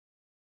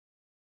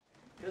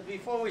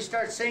Before we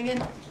start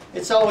singing,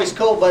 it's always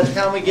cold. By the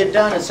time we get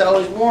done, it's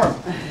always warm.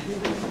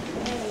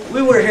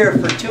 We were here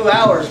for 2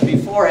 hours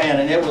beforehand,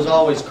 and it was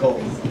always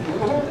cold.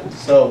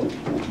 So,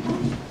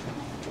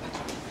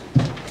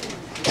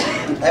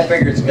 I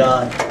figure it's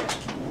God.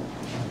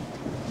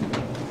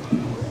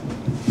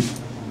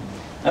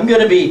 I'm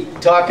going to be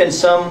talking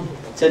some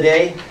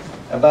today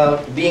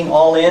about being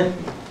all in.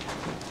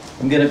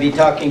 I'm going to be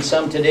talking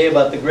some today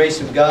about the grace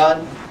of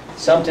God,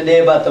 some today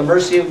about the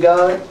mercy of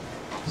God,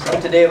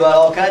 some today about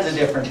all kinds of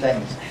different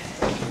things.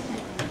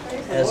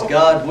 As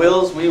God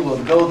wills, we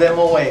will go them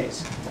a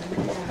ways.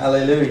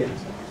 Hallelujah.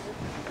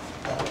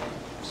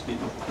 Excuse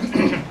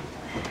me.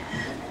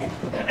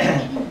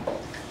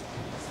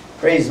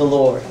 Praise the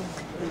Lord.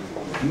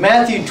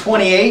 Matthew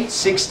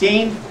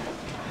 28:16.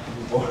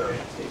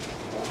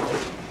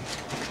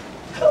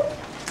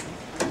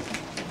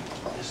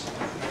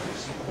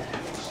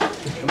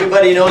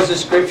 Everybody knows the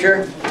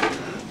scripture.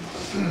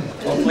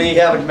 Hopefully you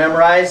have it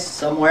memorized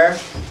somewhere.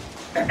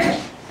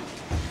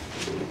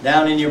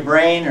 Down in your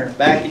brain or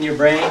back in your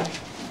brain.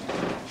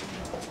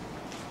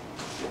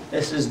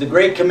 This is the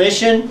Great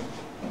Commission.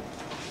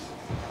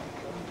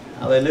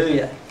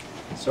 Hallelujah.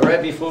 So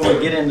right before we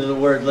get into the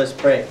Word, let's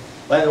pray.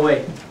 By the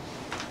way,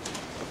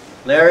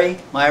 Larry,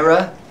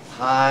 Myra,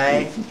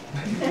 hi.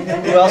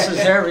 Who else is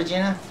there,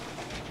 Regina?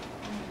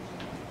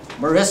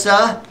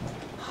 Marissa,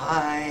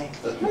 hi.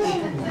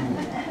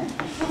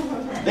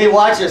 They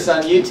watch us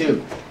on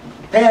YouTube.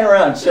 Pan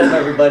around, show them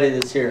everybody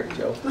that's here,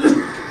 Joe.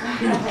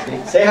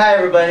 Say hi,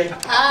 everybody.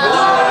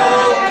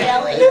 Hi.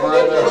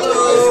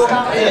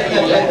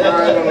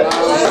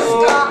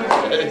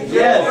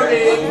 Yes.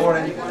 Good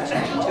morning.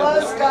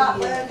 Hello,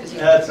 Scotland.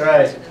 That's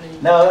right.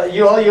 Now,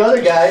 all you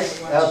other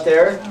guys out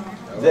there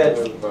that,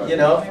 you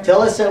know,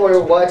 tell us that we're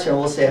watching,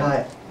 we'll say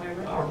hi.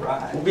 All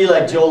right. We'll be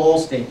like Joel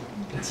Osteen.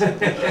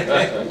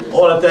 I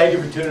want to thank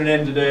you for tuning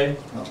in today.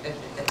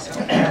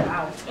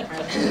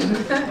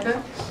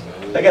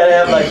 I gotta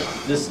have like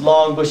this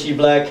long, bushy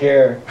black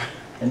hair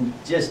and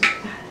just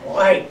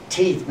white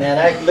teeth, man.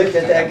 I looked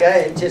at that guy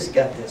and just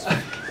got this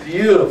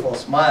beautiful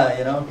smile,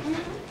 you know.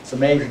 It's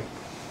amazing.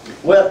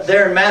 Well,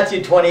 there in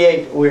Matthew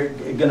 28, we're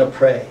going to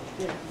pray.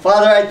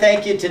 Father, I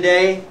thank you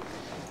today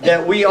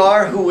that we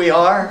are who we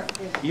are.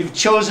 You've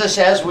chosen us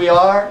as we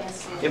are.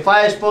 If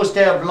I was supposed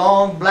to have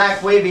long,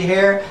 black, wavy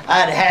hair,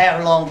 I'd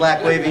have long,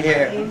 black, wavy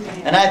hair.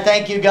 And I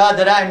thank you, God,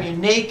 that I'm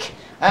unique.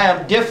 I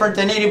am different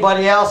than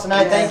anybody else. And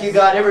I thank you,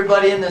 God,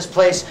 everybody in this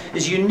place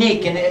is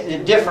unique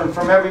and different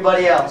from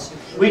everybody else.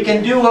 We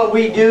can do what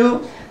we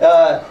do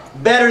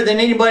better than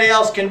anybody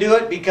else can do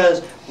it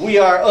because we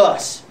are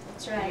us.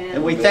 That's right.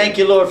 And we thank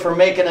you, Lord, for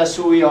making us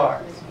who we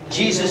are.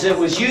 Jesus, it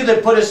was you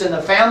that put us in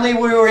the family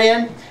we were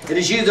in. It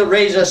is you that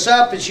raised us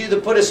up. It's you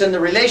that put us in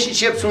the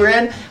relationships we're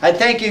in. I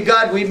thank you,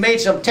 God, we've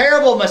made some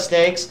terrible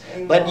mistakes,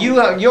 but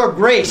your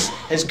grace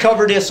has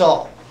covered us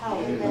all.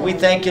 We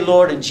thank you,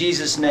 Lord, in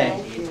Jesus'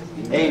 name.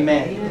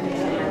 Amen.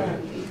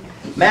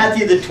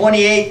 Matthew, the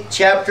 28th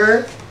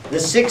chapter, the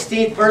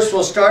 16th verse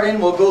we'll start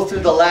in. We'll go through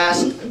the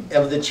last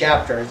of the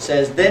chapter. It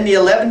says, Then the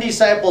 11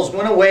 disciples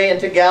went away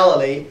into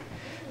Galilee,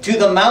 to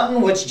the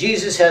mountain which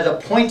Jesus had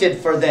appointed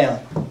for them.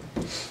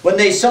 When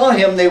they saw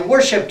him, they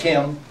worshipped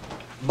him,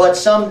 but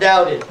some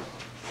doubted.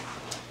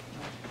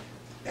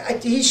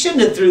 He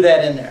shouldn't have threw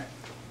that in there.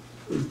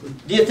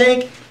 Do you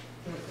think?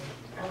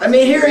 I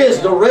mean, here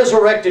is the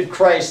resurrected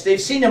Christ. They've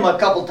seen him a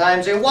couple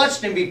times. They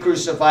watched him be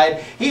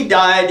crucified. He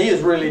died. He was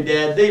really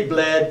dead. They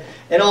bled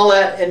and all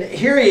that. And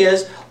here he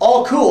is,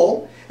 all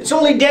cool. It's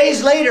only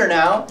days later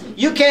now.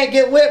 You can't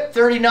get whipped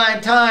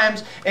 39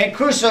 times and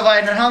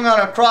crucified and hung on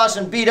a cross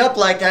and beat up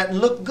like that and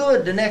look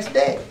good the next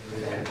day.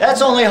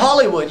 That's only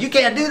Hollywood. You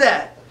can't do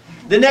that.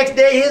 The next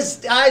day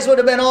his eyes would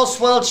have been all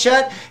swelled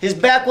shut. His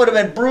back would have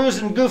been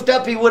bruised and goofed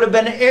up. He would have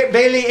been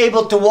barely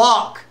able to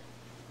walk.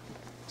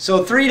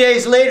 So 3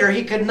 days later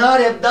he could not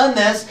have done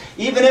this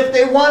even if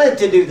they wanted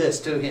to do this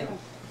to him.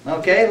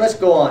 Okay, let's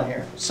go on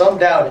here. Some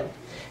doubted.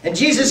 And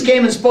Jesus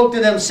came and spoke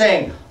to them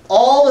saying,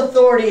 All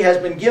authority has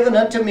been given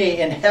unto me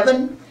in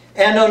heaven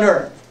and on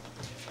earth.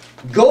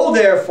 Go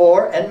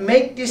therefore and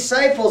make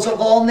disciples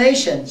of all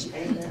nations,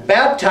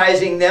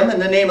 baptizing them in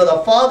the name of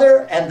the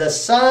Father and the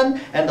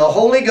Son and the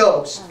Holy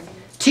Ghost,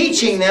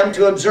 teaching them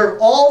to observe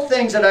all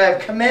things that I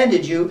have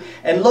commanded you,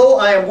 and lo,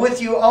 I am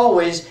with you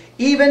always,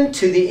 even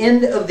to the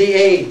end of the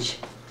age.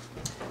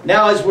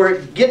 Now as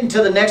we're getting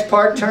to the next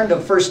part, turn to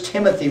 1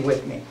 Timothy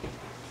with me.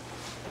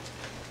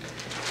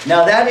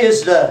 Now that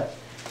is the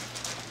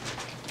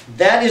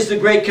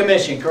Great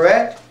Commission,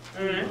 correct?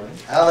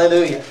 Mm-hmm.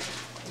 Hallelujah.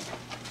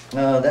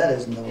 No, that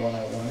isn't the one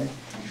I wanted.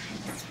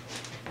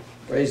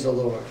 Praise the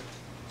Lord.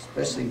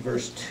 Especially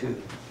verse 2.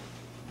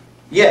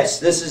 Yes,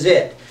 this is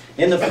it.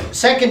 In the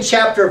second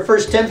chapter of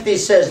 1 Timothy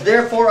says,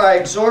 Therefore I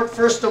exhort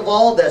first of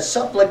all that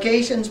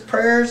supplications,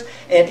 prayers,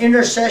 and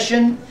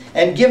intercession,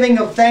 and giving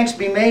of thanks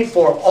be made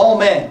for all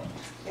men.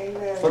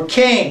 Amen. For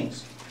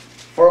kings,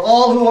 for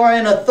all who are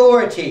in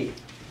authority.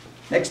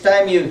 Next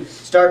time you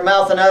start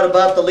mouthing out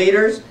about the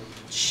leaders,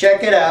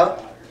 check it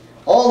out.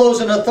 all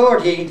those in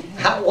authority.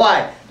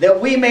 Why? That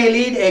we may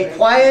lead a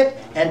quiet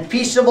and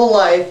peaceable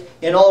life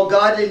in all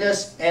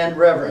godliness and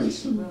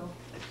reverence.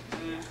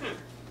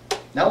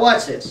 Now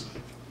watch this.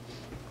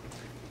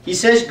 He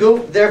says, "Go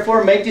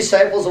therefore make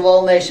disciples of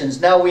all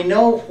nations." Now we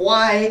know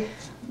why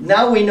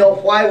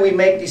we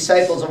make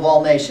disciples of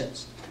all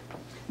nations.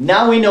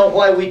 Now we know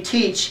why we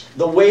teach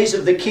the ways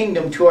of the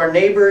kingdom to our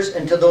neighbors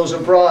and to those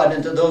abroad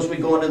and to those we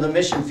go into the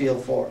mission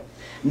field for.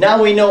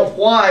 Now we know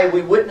why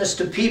we witness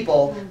to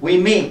people we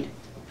meet.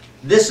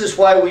 This is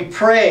why we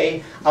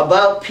pray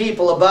about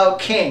people, about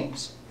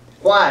kings.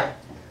 Why?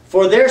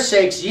 For their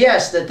sakes,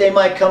 yes, that they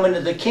might come into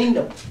the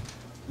kingdom.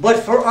 But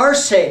for our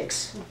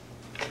sakes,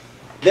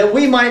 that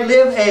we might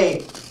live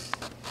a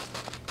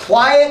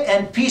quiet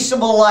and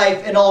peaceable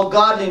life in all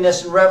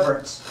godliness and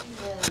reverence.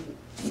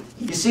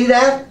 You see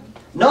that?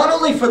 Not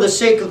only for the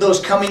sake of those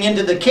coming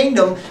into the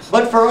kingdom,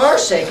 but for our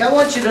sake. I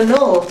want you to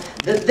know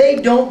that they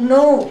don't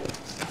know.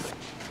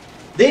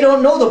 They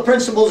don't know the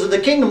principles of the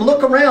kingdom.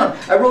 Look around.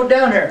 I wrote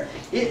down here.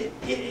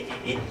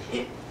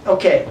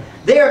 Okay.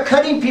 They are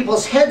cutting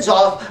people's heads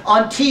off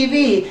on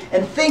TV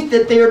and think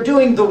that they are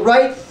doing the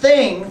right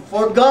thing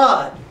for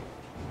God.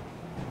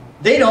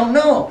 They don't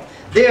know.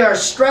 They are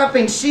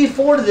strapping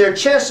C4 to their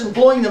chests and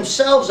blowing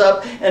themselves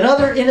up and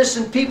other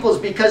innocent peoples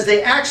because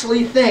they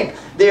actually think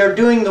they are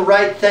doing the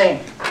right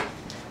thing.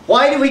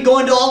 Why do we go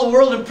into all the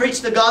world and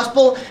preach the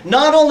gospel?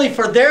 Not only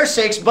for their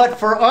sakes, but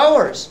for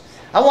ours.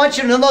 I want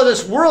you to know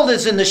this world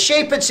is in the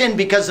shape it's in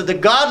because of the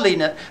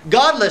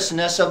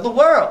godlessness of the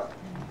world.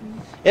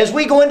 As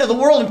we go into the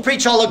world and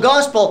preach all the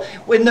gospel,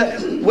 when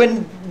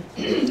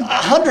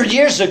 100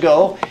 years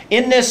ago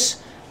in this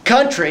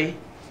country,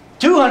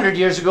 200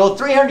 years ago,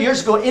 300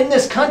 years ago in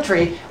this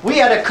country, we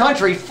had a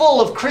country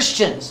full of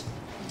Christians.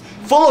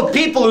 Full of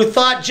people who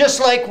thought just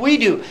like we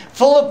do.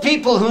 Full of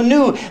people who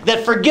knew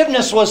that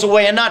forgiveness was the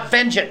way and not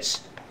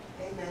vengeance.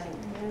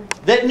 Amen.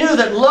 That knew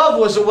that love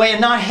was the way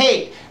and not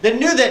hate. That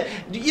knew that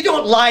you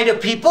don't lie to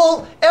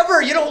people.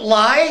 Ever. You don't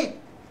lie.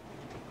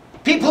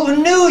 People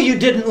who knew you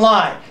didn't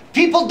lie.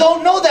 People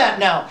don't know that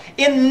now.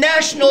 In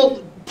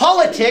national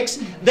politics,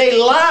 they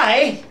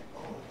lie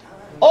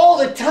all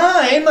the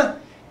time.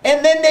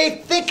 And then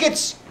they think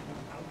it's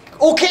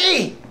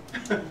okay.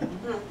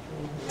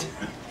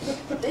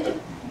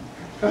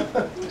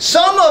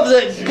 Some of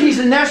these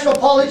in national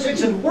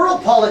politics and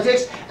world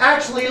politics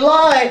actually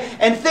lie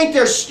and think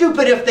they're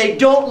stupid if they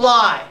don't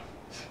lie.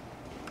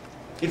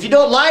 If you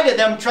don't lie to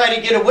them, try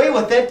to get away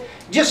with it,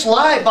 just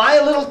lie, buy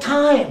a little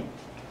time.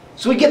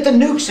 So we get the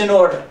nukes in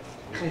order.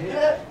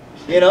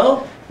 You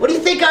know? What do you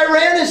think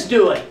Iran is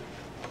doing?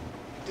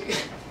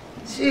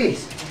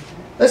 Jeez.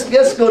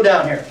 Let's go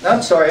down here.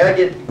 I'm sorry, I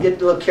get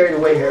a little carried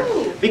away here.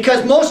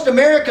 Because most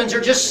Americans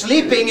are just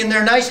sleeping in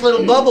their nice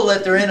little bubble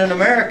that they're in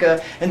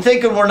America and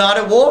thinking we're not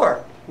at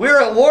war. We're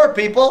at war,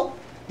 people.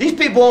 These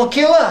people won't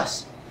kill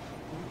us.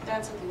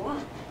 That's what they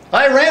want.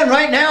 Iran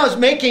right now is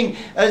making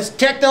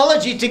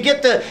technology to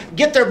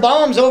get their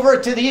bombs over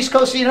to the east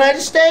coast of the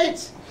United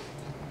States.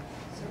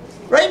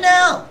 Right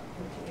now.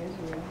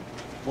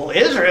 Well,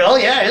 Israel,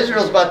 yeah,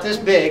 Israel's about this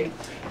big.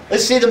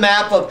 Let's see the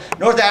map of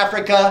North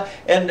Africa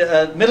and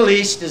Middle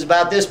East is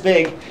about this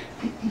big.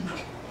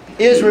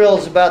 Israel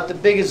is about the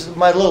biggest of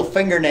my little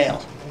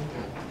fingernail.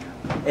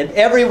 And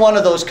every one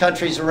of those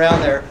countries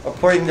around there are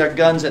pointing their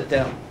guns at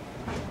them.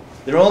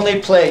 Their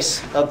only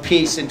place of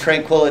peace and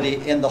tranquility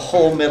in the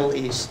whole Middle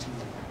East.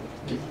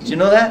 Did you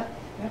know that?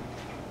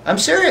 I'm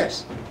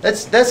serious.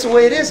 That's the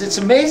way it is. It's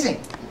amazing.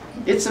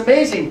 It's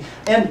amazing.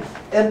 And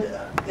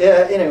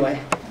anyway,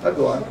 I'll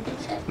go on.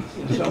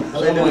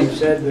 Someone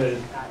said that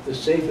the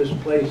safest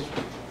place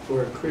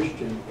for a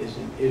Christian is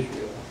in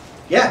Israel.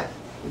 Yeah.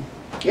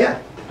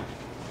 Yeah.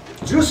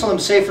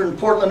 Jerusalem's safer than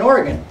Portland,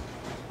 Oregon.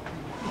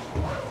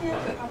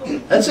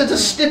 That's the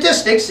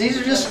statistics. These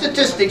are just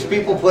statistics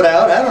people put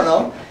out. I don't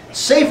know.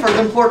 Safer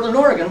than Portland,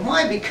 Oregon.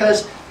 Why?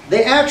 Because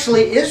they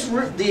actually,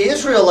 the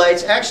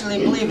Israelites actually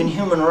believe in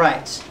human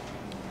rights.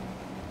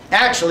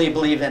 Actually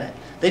believe in it.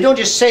 They don't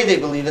just say they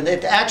believe in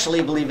it, they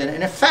actually believe in it.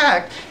 And in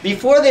fact,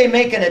 before they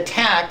make an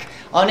attack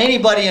on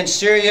anybody in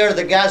Syria or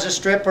the Gaza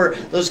Strip or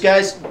those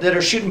guys that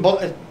are shooting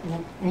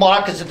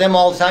rockets at them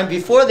all the time,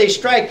 before they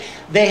strike,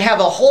 they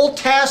have a whole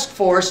task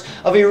force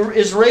of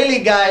Israeli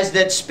guys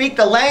that speak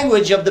the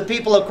language of the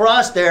people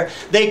across there.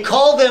 They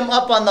call them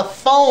up on the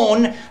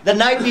phone the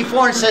night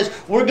before and says,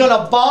 "We're going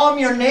to bomb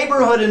your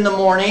neighborhood in the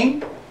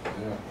morning.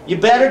 You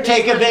better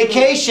take a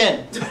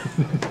vacation."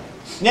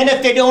 And then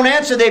if they don't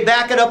answer, they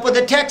back it up with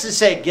a text and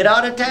say, "Get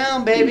out of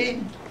town,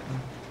 baby."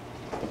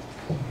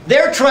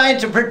 They're trying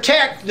to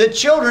protect the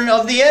children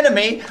of the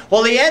enemy,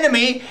 while the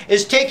enemy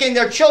is taking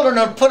their children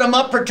and put them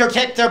up to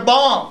protect their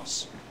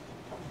bombs.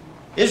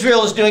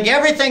 Israel is doing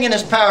everything in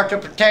its power to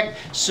protect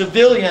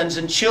civilians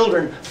and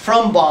children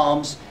from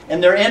bombs,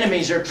 and their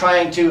enemies are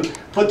trying to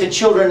put the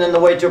children in the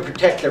way to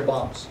protect their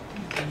bombs.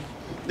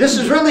 This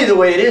is really the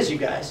way it is, you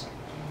guys.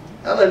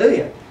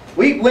 Hallelujah.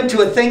 We went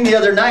to a thing the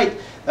other night,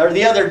 or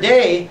the other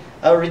day.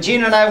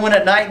 Regina and I went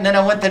at night, and then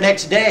I went the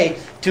next day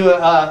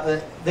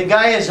to the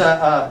guy is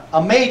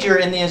a major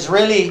in the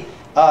Israeli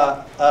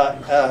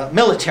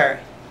military.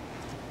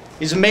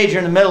 He's a major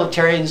in the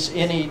military, and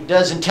he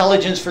does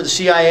intelligence for the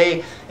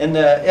CIA and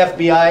the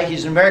FBI.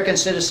 He's an American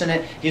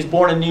citizen. He's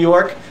born in New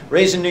York,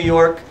 raised in New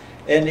York,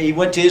 and he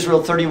went to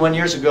Israel 31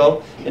 years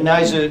ago, and now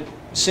he's a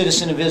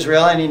citizen of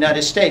Israel and the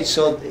United States.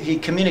 So he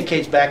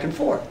communicates back and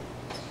forth,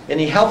 and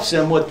he helps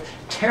them with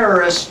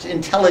terrorist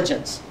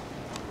intelligence.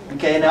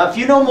 Okay, now if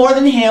you know more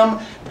than him,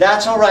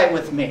 that's all right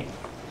with me,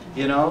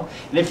 you know.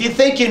 And if you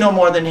think you know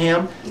more than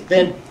him,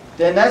 then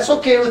that's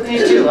okay with me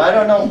too. I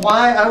don't know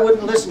why I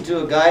wouldn't listen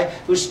to a guy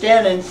who's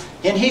standing,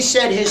 and he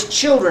said his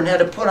children had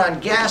to put on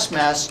gas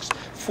masks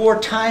 4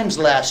 times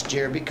last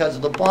year because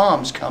of the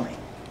bombs coming.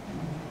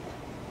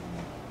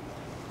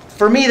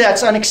 For me,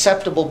 that's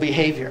unacceptable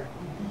behavior.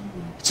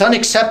 It's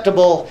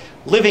unacceptable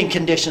living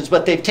conditions,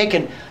 but they've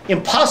taken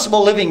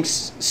impossible living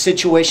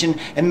situation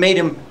and made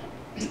them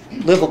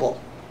livable.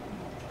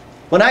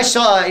 When I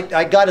saw,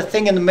 I got a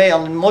thing in the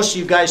mail, and most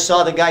of you guys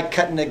saw the guy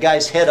cutting the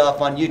guy's head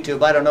off on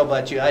YouTube. I don't know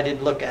about you. I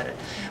didn't look at it.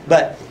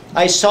 But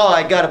I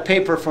got a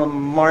paper from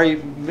Mario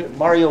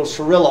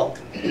Cirillo,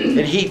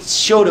 and he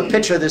showed a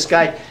picture of this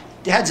guy.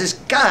 Has this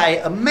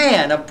guy, a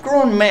man, a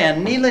grown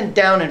man, kneeling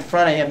down in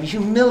front of him,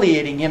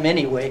 humiliating him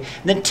anyway,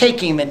 and then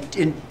taking him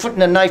and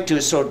putting a knife to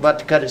his throat, about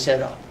to cut his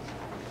head off.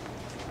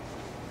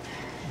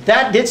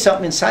 That did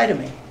something inside of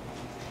me.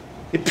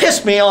 It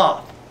pissed me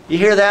off. You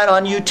hear that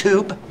on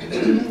YouTube?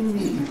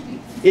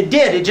 It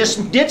did. It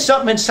just did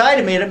something inside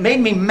of me, and it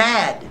made me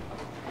mad.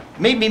 It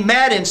made me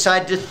mad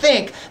inside to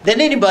think that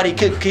anybody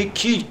could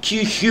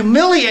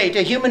humiliate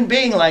a human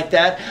being like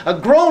that. A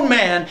grown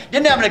man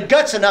didn't have the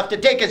guts enough to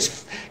take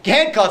his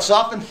handcuffs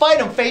off and fight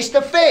him face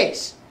to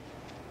face.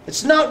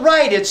 It's not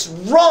right. It's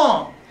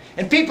wrong.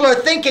 And people are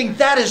thinking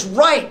that is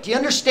right. Do you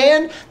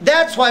understand?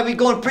 That's why we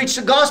go and preach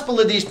the gospel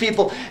to these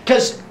people.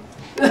 Because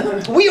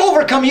we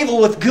overcome evil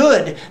with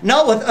good,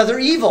 not with other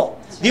evil.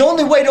 The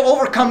only way to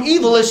overcome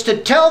evil is to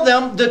tell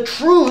them the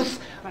truth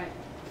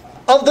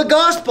of the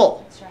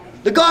gospel.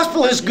 The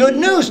gospel is good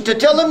news. To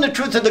tell them the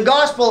truth of the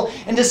gospel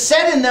and to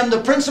set in them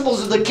the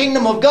principles of the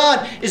kingdom of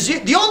God is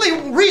the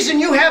only reason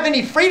you have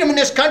any freedom in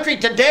this country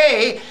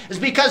today is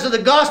because of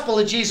the gospel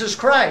of Jesus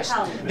Christ.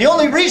 The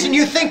only reason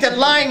you think that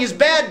lying is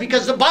bad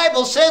because the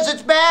Bible says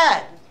it's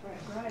bad.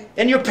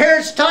 And your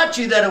parents taught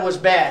you that it was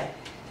bad.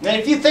 And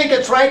if you think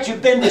it's right,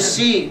 you've been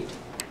deceived.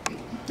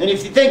 And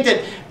if you think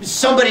that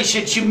somebody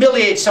should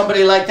humiliate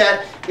somebody like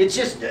that, it's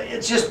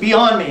just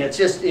beyond me.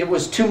 It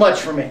was too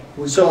much for me.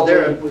 We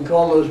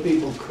call those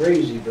people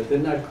crazy, but they're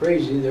not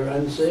crazy, they're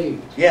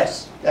unsaved.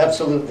 Yes,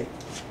 absolutely.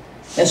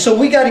 And so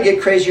we got to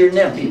get crazier than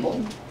them,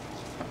 people.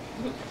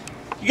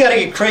 You got to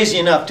get crazy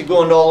enough to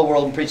go into all the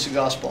world and preach the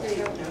gospel. They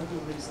don't know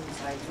who lives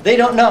inside them. They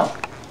don't know.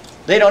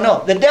 They don't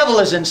know. The devil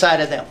is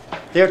inside of them.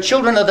 They're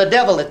children of the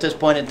devil at this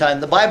point in time.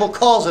 The Bible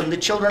calls them the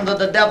children of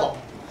the devil.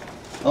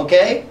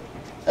 Okay?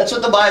 That's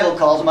what the Bible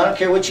calls them. I don't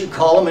care what you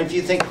call them. If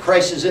you think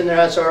Christ is in there,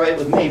 that's all right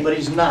with me, but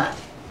he's not.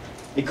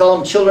 They call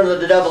them children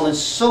of the devil, and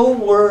so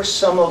were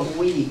some of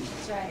we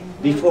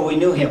before we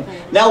knew him.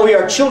 Now we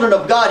are children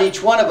of God,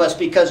 each one of us,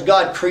 because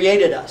God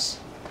created us.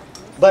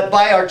 But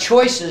by our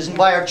choices,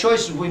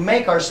 we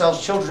make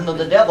ourselves children of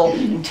the devil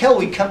until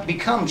we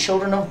become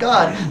children of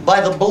God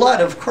by the blood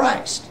of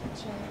Christ.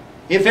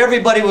 If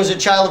everybody was a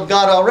child of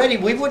God already,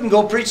 we wouldn't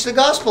go preach the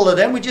gospel to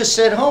them. We'd just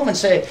sit home and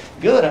say,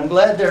 good, I'm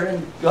glad they're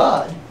in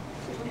God.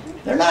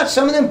 They're not.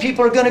 Some of them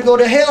people are going to go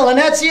to hell. And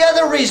that's the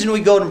other reason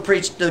we go and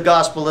preach the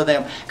gospel to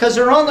them. Because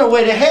they're on their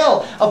way to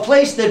hell. A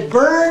place that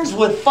burns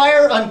with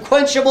fire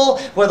unquenchable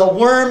where the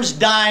worms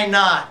die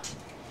not.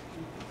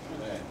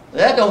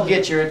 That don't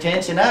get your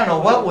attention. I don't know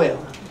what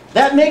will.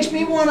 That makes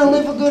me want to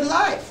live a good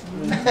life.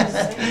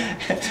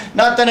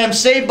 Not that I'm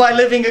saved by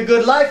living a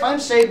good life. I'm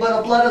saved by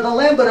the blood of the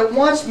Lamb. But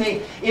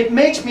it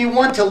makes me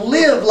want to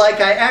live like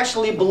I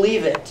actually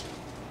believe it.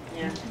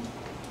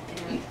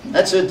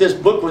 That's what this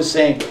book was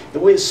saying.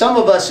 Some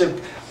of us have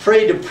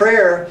prayed a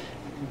prayer,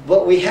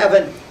 but we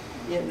haven't,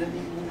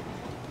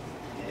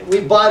 we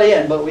bought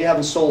in, but we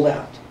haven't sold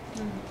out.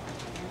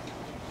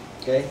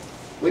 Okay?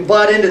 We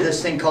bought into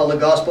this thing called the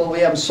gospel, we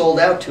haven't sold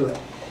out to it.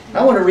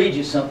 I want to read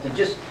you something,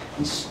 just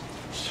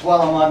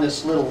while I'm on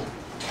this little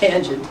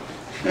tangent.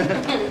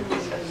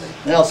 Then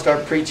I'll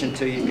start preaching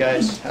to you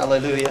guys.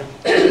 Hallelujah.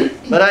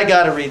 But I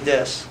got to read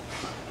this.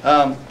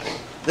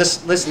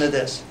 Listen to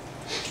this.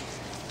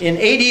 In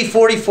AD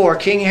 44,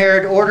 King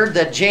Herod ordered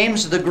that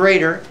James the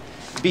Greater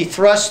be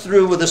thrust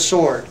through with a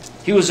sword.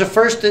 He was the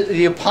first of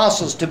the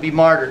apostles to be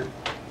martyred.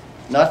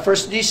 Not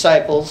first the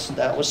disciples,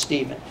 that was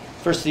Stephen.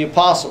 First the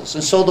apostles.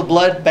 And so the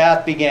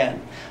bloodbath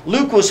began.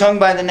 Luke was hung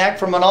by the neck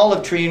from an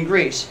olive tree in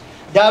Greece.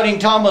 Doubting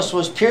Thomas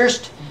was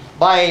pierced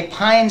by a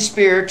pine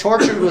spear,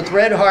 tortured with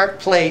red heart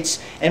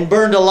plates, and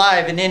burned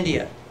alive in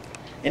India.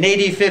 In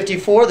AD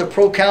 54, the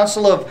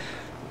proconsul of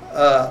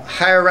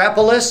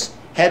Hierapolis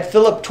had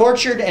Philip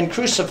tortured and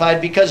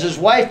crucified because his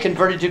wife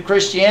converted to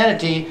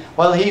Christianity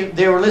while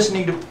they were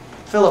listening to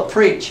Philip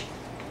preach.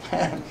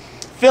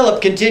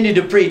 Philip continued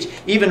to preach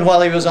even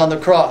while he was on the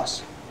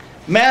cross.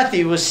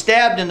 Matthew was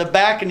stabbed in the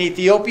back in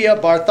Ethiopia.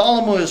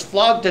 Bartholomew was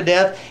flogged to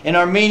death in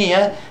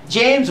Armenia.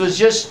 James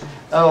James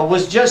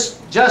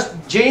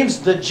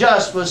the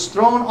Just was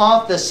thrown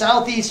off the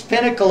southeast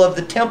pinnacle of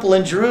the temple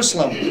in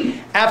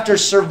Jerusalem. After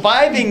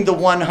surviving the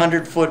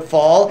 100-foot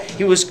fall,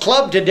 he was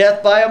clubbed to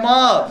death by a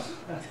mob.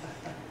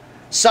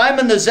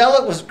 Simon the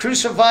Zealot was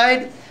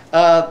crucified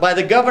by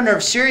the governor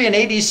of Syria in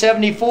AD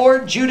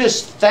 74.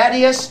 Judas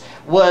Thaddeus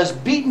was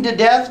beaten to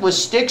death with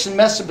sticks in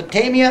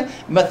Mesopotamia.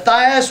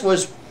 Matthias,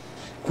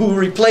 who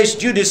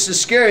replaced Judas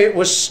Iscariot,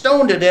 was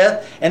stoned to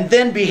death and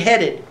then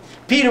beheaded.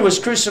 Peter was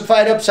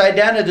crucified upside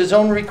down at his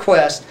own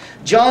request.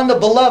 John the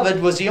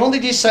Beloved was the only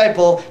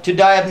disciple to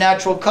die of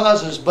natural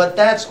causes, but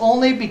that's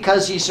only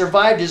because he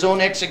survived his own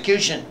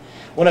execution.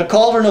 When a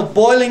cauldron of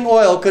boiling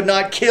oil could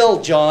not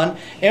kill John,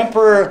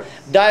 Emperor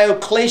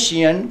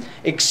Diocletian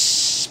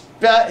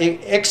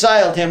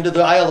exiled him to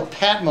the Isle of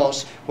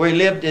Patmos, where he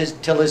lived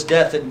till his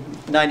death in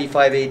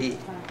 95 AD.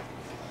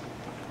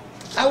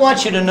 I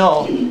want you to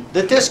know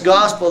that this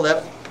gospel,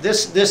 that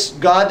this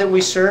God that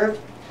we serve,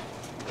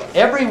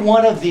 every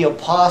one of the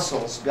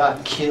apostles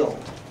got killed.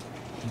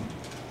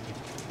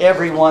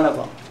 Every one of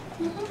them.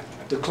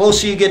 The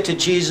closer you get to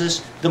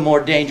Jesus, the more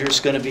dangerous it's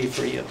going to be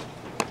for you.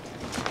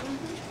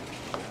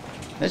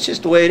 That's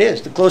just the way it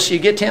is. The closer you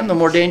get to Him, the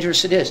more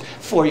dangerous it is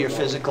for your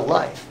physical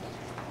life.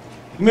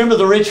 Remember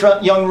the rich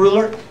young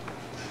ruler?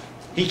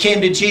 He came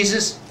to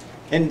Jesus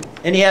and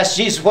he asked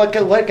Jesus, what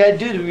can I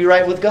do to be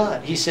right with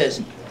God? He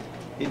says,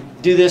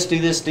 do this, do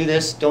this, do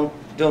this. Don't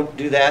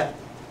do that.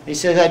 He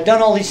says, I've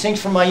done all these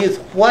things from my youth.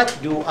 What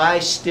do I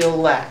still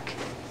lack?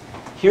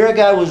 Here a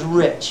guy was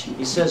rich.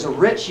 He says, a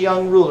rich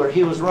young ruler.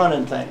 He was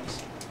running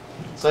things.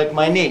 It's like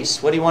my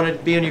niece. What do you want to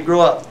be when you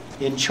grow up?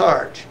 In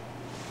charge.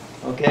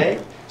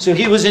 Okay? So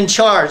he was in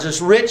charge.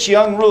 This rich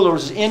young ruler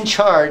was in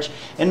charge.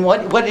 And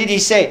what did he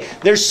say?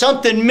 There's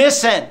something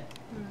missing.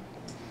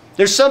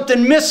 There's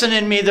something missing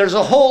in me. There's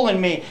a hole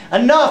in me.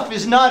 Enough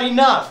is not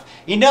enough.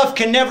 Enough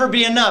can never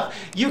be enough.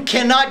 You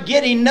cannot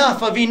get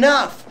enough of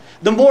enough.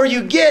 The more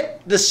you get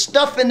the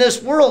stuff in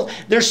this world,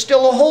 there's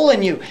still a hole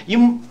in you.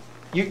 You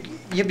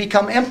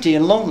become empty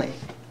and lonely.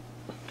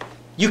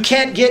 You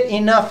can't get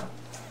enough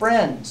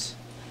friends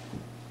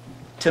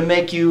to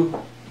make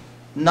you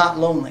not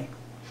lonely.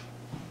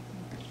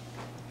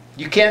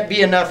 You can't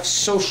be enough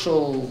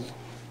social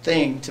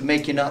thing to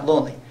make you not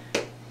lonely.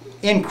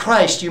 In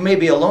Christ, you may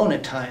be alone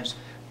at times,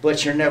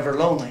 but you're never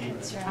lonely.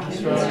 That's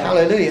right.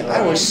 Hallelujah.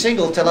 I was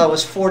single till I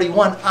was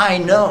 41. I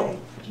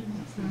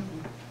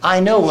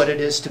know what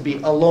it is to be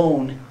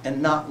alone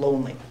and not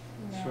lonely.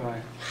 That's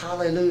right.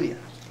 Hallelujah.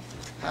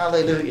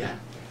 Hallelujah.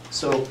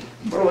 So,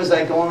 where was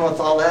I going with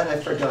all that? I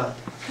forgot.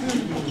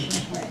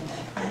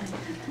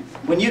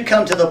 When you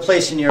come to the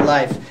place in your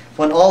life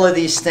when all of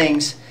these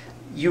things,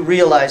 you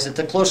realize that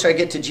the closer I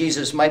get to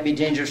Jesus might be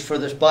dangerous for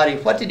this body.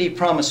 What did He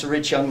promise a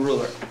rich young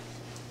ruler?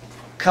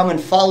 Come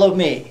and follow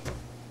me.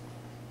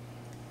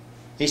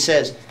 He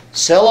says,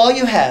 sell all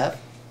you have,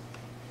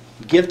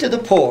 give to the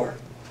poor,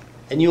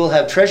 and you will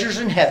have treasures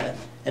in heaven.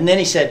 And then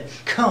He said,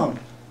 come,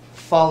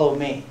 follow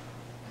me.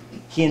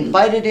 He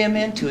invited him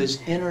into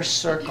His inner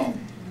circle.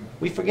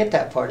 We forget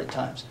that part at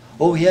times.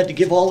 Oh, he had to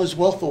give all his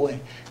wealth away.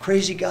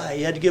 Crazy guy,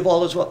 he had to give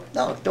all his wealth.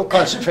 No, don't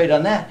concentrate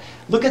on that.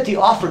 Look at the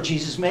offer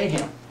Jesus made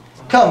him.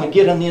 Come and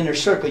get in the inner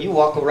circle. You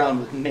walk around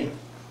with me.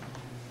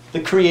 The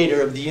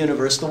creator of the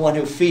universe, the one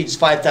who feeds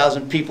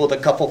 5,000 people with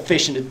a couple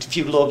fish and a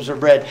few loaves of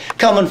bread.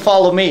 Come and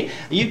follow me.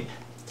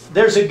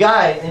 There's a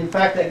guy, in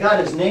fact, I got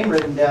his name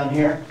written down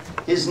here.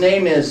 His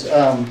name is,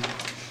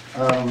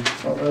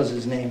 what was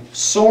his name?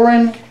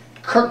 Soren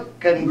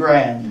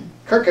Kierkegaard.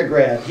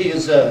 He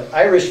is an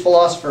Irish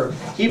philosopher.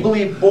 He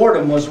believed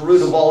boredom was the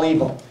root of all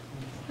evil.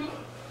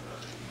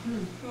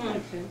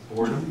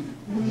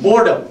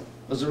 Boredom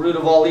was the root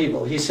of all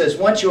evil. He says,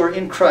 once you are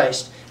in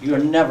Christ, you are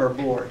never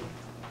bored.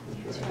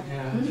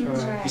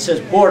 He says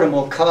boredom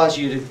will cause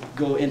you to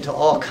go into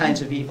all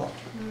kinds of evil.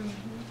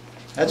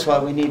 That's why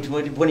we need to,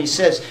 when he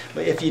says,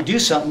 if you do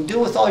something, do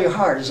it with all your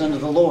heart as unto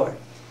the Lord.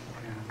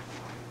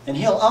 And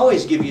He'll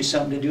always give you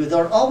something to do.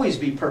 There'll always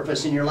be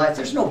purpose in your life.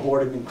 There's no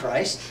boredom in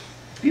Christ.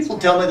 People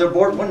tell me they're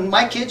bored. When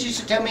my kids used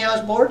to tell me I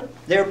was bored,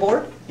 they were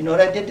bored. You know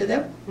what I did to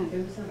them?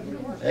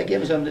 I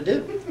gave them something to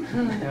do.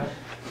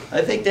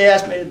 I think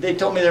they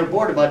told me they were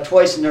bored about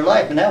twice in their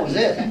life, and that was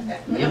it.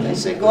 They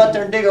said, go out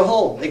there and dig a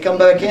hole. They come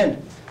back in.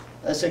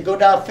 I said, go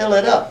down, fill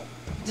it up.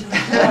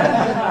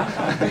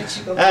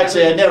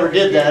 Actually, I never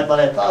did that, but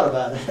I thought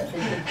about it.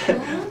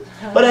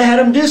 But I had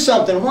them do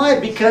something. Why?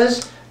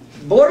 Because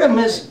boredom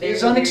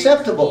is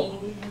unacceptable.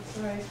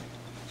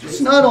 It's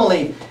not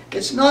only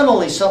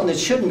something that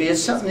shouldn't be.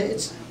 It's something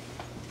that's,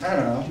 I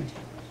don't know.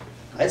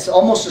 It's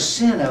almost a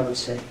sin, I would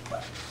say.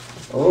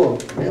 Oh,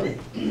 really?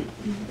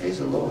 Praise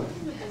the Lord.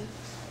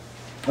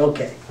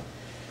 Okay.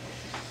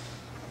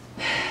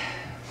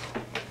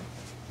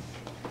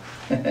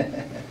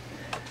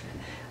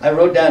 I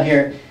wrote down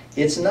here,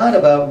 it's not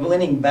about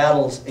winning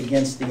battles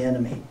against the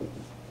enemy.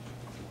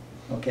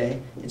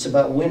 Okay? It's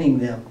about winning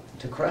them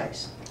to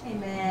Christ.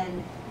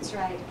 Amen. That's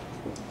right.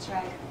 That's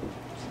right.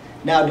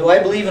 Now, do I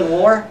believe in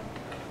war?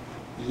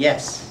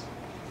 Yes.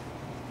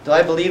 Do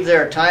I believe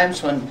there are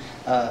times when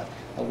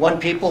one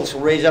people will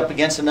raise up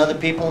against another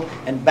people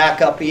and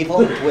back up evil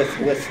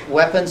with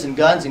weapons and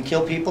guns and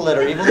kill people that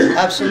are evil?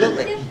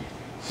 Absolutely.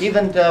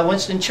 Even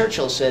Winston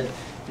Churchill said,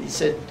 he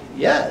said,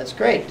 yeah, that's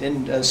great.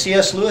 And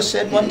C.S. Lewis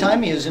said one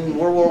time, he was in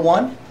World War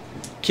I,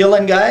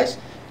 killing guys,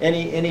 and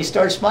he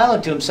started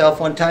smiling to himself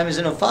one time. He was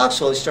in a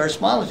foxhole. He started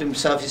smiling to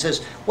himself. He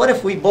says, what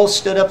if we both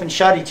stood up and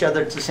shot each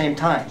other at the same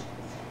time?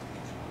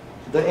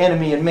 The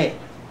enemy and me.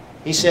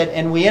 He said,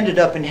 and we ended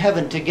up in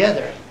heaven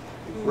together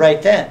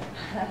right then.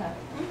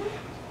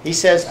 He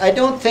says, I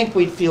don't think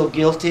we'd feel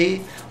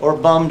guilty or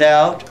bummed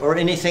out or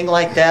anything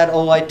like that.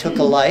 Oh, I took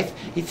a life.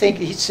 He'd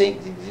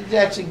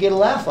actually get a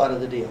laugh out of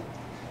the deal.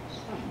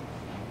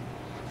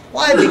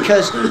 Why?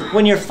 Because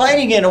when you're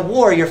fighting in a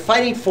war, you're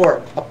fighting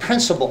for a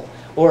principle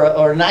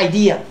or an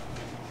idea.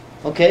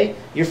 Okay?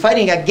 You're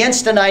fighting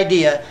against an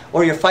idea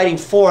or you're fighting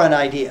for an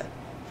idea.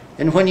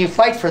 And when you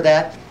fight for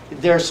that,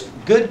 there's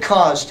good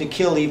cause to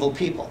kill evil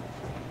people.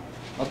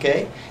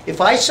 Okay?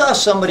 If I saw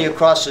somebody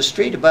across the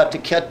street about to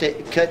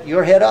cut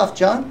your head off,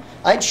 John,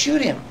 I'd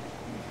shoot him.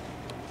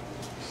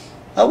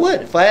 I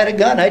would. If I had a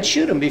gun, I'd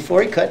shoot him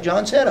before he cut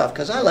John's head off,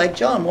 because I like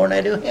John more than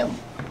I do him.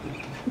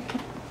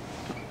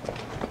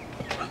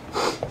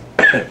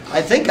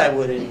 I think I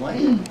would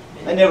anyway.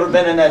 I've never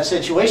been in that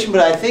situation,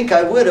 but I think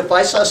I would. If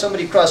I saw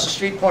somebody across the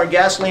street pouring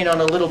gasoline on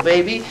a little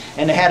baby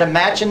and had a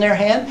match in their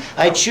hand,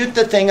 I'd shoot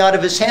the thing out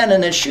of his hand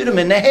and then shoot him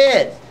in the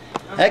head.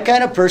 That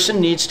kind of person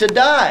needs to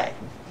die.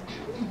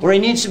 Or he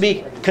needs to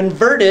be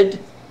converted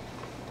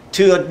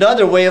to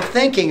another way of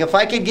thinking. If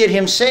I could get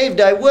him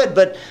saved, I would.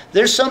 But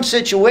there's some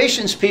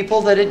situations,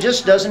 people, that it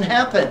just doesn't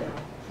happen.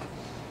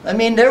 I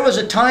mean, there was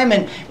a time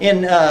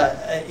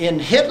in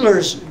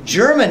Hitler's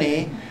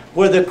Germany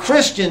where the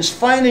Christians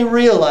finally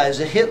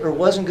realized that Hitler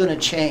wasn't going to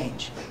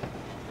change.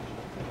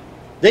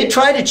 They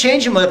tried to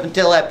change him up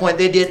until that point.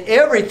 They did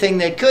everything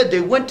they could. They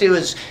went to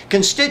his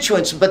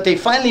constituents, but they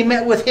finally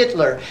met with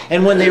Hitler.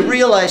 And when they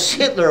realized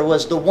Hitler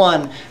was the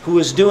one who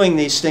was doing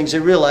these things, they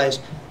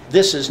realized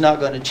this is not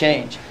going to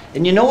change.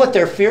 And you know what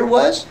their fear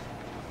was?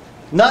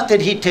 Not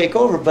that he'd take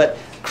over, but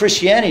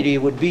Christianity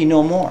would be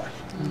no more.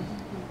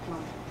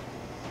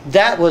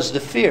 That was the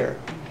fear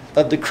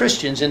of the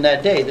Christians in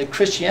that day, that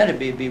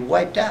Christianity would be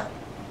wiped out.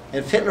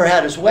 If Hitler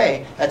had his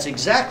way, that's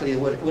exactly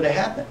what would have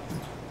happened.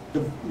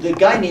 The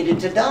guy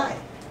needed to die.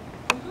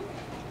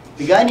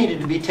 The guy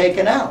needed to be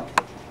taken out.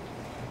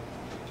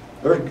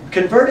 Or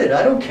converted,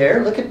 I don't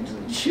care. Look at,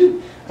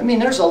 shoot. I mean,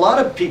 there's a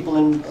lot of people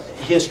in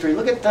history.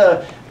 Look at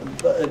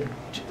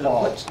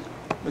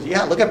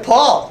look at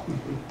Paul.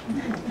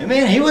 I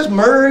mean, he was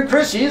murdering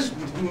Christians.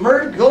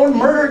 Going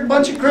murder a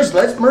bunch of Christians.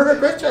 Let's murder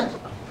Christians.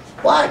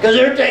 Why? Because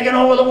they're taking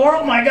over the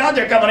world. My God,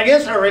 they're coming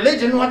against our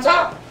religion. What's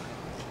up?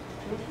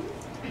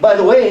 By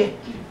the way,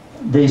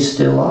 they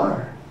still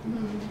are.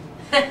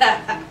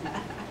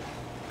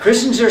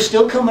 Christians are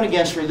still coming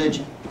against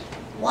religion.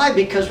 Why?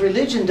 Because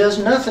religion does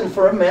nothing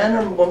for a man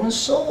or a woman's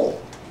soul.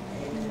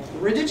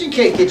 Religion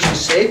can't get you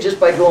saved just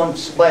by going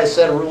by a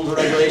set of rules and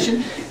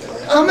regulations.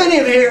 How many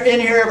of you in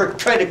here ever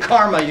tried to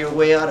karma your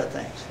way out of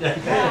things?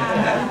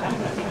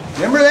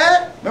 Remember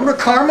that? Remember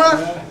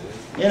karma?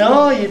 You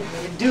know, you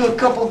do a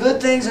couple good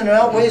things and it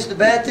outweighs the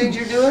bad things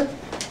you're doing.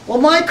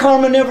 Well, my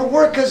karma never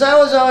worked because I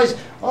was always,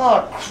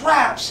 oh,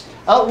 craps,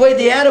 outweighed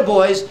the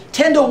attaboys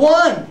 10 to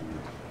 1.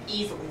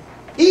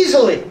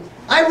 Easily.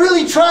 I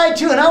really tried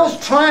to, and I was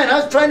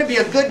trying to be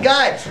a good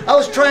guy. I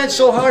was trying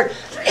so hard,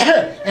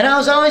 and I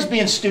was always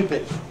being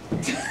stupid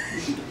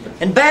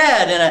and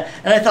bad,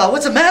 and I thought,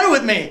 what's the matter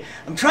with me?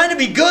 I'm trying to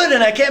be good,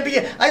 and I can't be.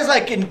 I was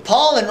like in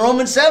Paul in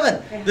Romans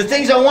 7. The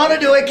things I want to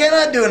do, I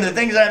cannot do, and the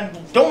things I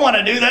don't want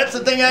to do, that's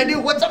the thing I do.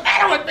 What's the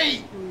matter with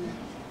me?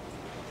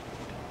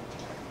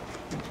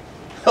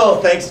 Oh,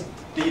 thanks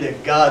be to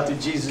God, to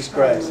Jesus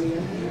Christ.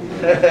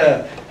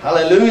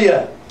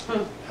 Hallelujah.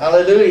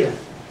 Hallelujah.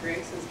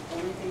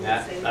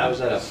 I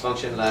was at a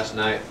function last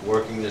night,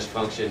 working this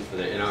function for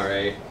the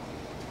NRA,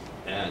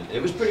 and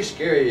it was pretty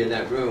scary in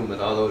that room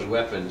with all those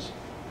weapons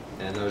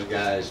and those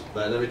guys.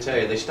 But let me tell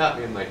you, they stopped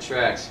me in my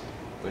tracks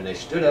when they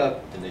stood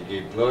up and they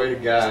gave glory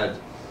to God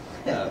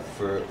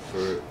for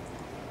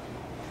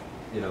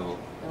you know,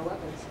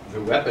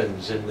 their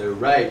weapons and their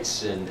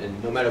rights,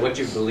 and no matter what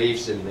your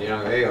beliefs in the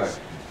NRA are,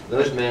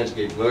 those men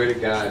gave glory to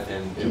God,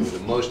 and it was the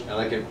most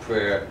elegant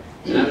prayer.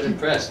 And I was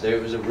impressed. There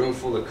was a room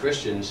full of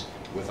Christians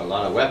with a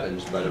lot of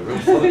weapons, but a room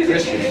full of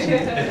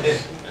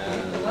Christians.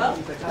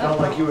 Sound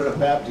like you were at a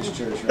Baptist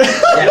church, right?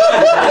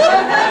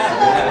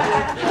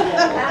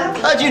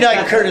 How'd you know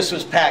Curtis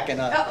was packing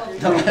up?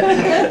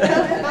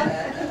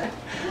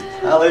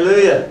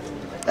 Hallelujah.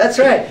 That's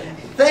right.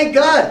 Thank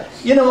God.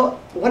 You know,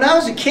 when I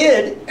was a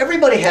kid,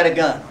 everybody had a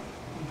gun.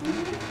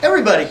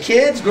 Everybody,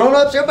 kids,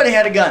 grown-ups, everybody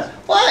had a gun.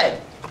 Why?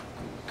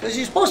 Because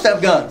you're supposed to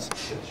have guns.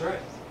 That's right.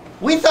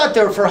 We thought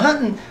they were for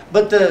hunting,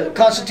 but the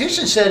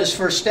Constitution said it's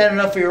for standing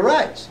up for your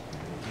rights.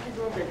 I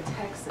grew up in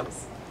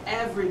Texas.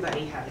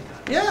 Everybody had a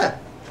gun. Yeah.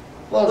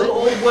 Well, Little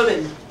old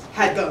women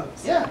had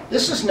guns. Yeah,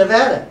 this is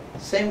Nevada.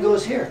 Same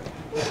goes here.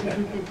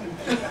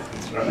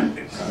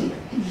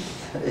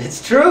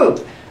 It's true.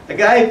 A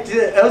guy,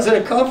 I was at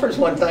a conference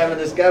one time and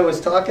this guy was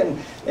talking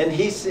and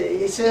he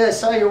said, I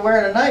saw you were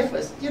wearing a knife.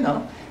 I said, you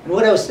know, and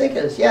what I was thinking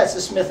is, yeah, it's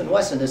a Smith &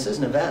 Wesson. This is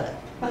Nevada.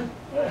 I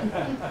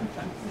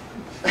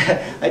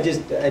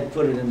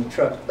put it in the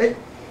truck. But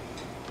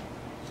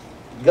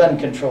gun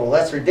control,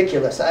 that's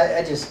ridiculous.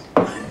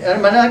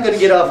 I'm not going to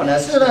get off on that.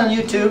 I said on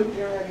YouTube,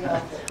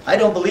 I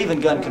don't believe in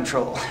gun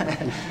control.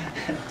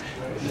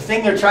 The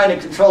thing they're trying to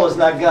control is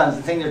not guns.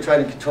 The thing they're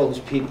trying to control is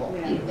people.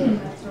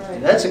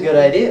 That's a good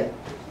idea.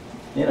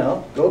 You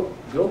know, go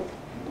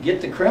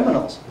get the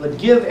criminals. But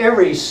give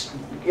every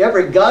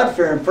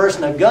God-fearing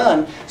person a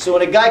gun, so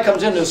when a guy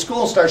comes into a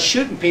school and starts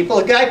shooting people,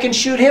 a guy can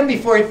shoot him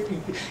before he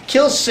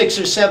kills 6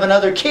 or 7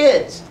 other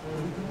kids.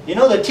 You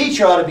know, the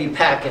teacher ought to be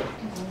packing.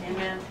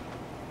 Amen.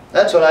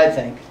 That's what I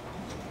think.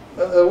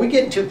 Are we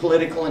getting too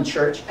political in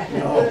church?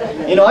 No.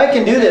 You know, I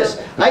can do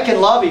this. I can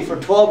lobby for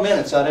 12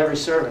 minutes on every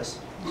service.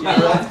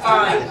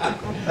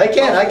 I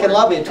can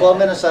lobby 12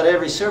 minutes out of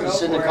every service.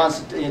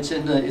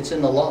 It's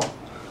in the law.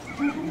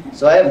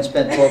 So I haven't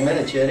spent 12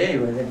 minutes yet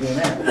anyway. They're doing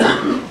that.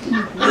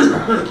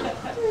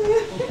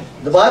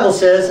 The Bible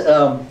says,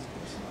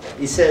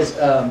 he says,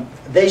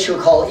 they shall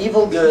call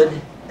evil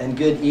good and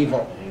good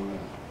evil.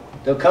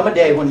 There'll come a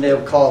day when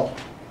they'll call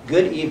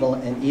good evil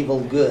and evil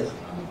good.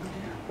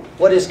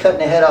 What is cutting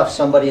the head off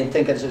somebody and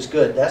thinking it's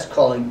good? That's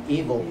calling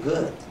evil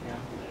good.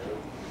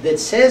 It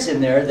says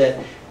in there that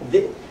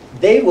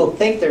they will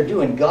think they're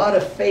doing God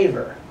a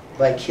favor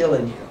by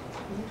killing you.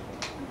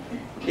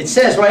 It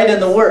says right in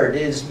the Word,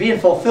 it is being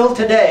fulfilled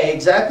today,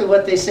 exactly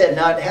what they said.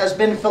 Now, it has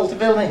been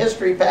fulfilled in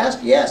history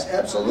past? Yes,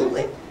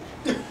 absolutely.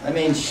 I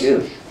mean,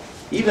 shoot.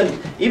 Even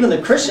the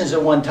Christians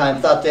at one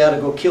time thought they ought to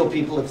go kill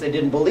people if they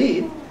didn't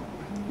believe.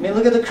 I mean,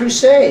 look at the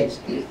Crusades.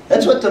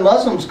 That's what the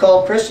Muslims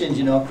call Christians,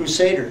 you know,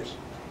 Crusaders.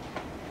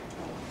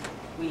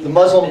 The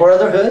Muslim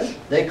Brotherhood,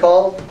 they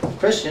call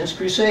Christians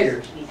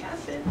Crusaders. We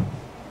have been.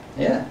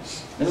 Yeah.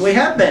 And we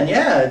have been,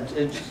 yeah.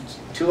 It's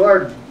to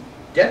our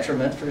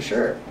detriment, for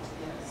sure.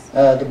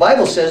 The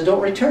Bible says,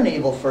 don't return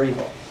evil for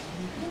evil,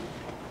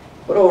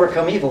 but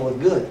overcome evil with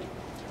good.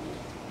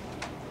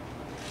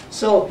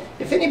 So,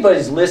 if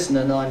anybody's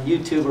listening on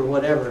YouTube or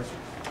whatever,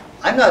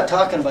 I'm not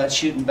talking about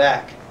shooting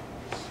back.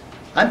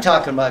 I'm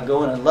talking about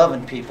going and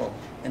loving people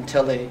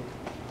until they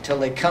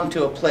come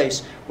to a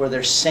place where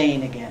they're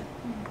sane again,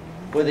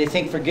 where they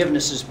think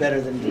forgiveness is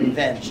better than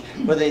revenge,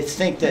 where they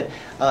think that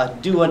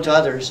do unto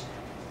others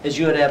as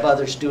you would have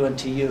others do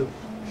unto you.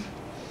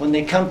 When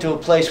they come to a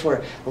place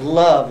where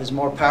love is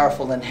more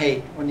powerful than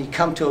hate. When you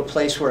come to a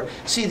place where,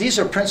 see, these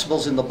are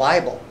principles in the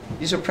Bible.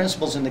 These are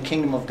principles in the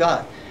kingdom of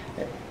God.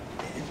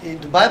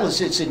 The Bible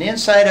says it's an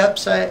inside,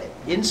 outside,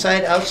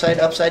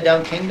 upside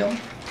down kingdom.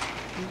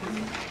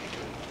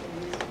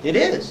 It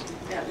is.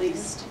 At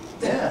least.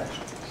 Yeah.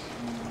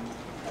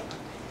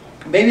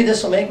 Maybe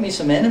this will make me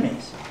some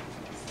enemies.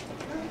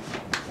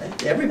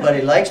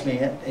 Everybody likes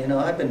me. You know,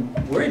 I've been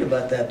worried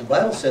about that. The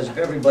Bible says if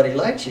everybody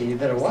likes you, you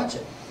better watch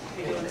it.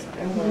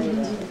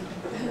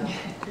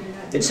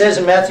 It says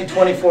in Matthew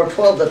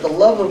 24:12 that the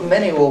love of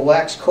many will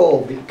wax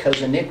cold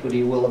because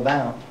iniquity will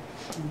abound.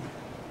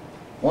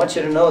 I want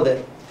you to know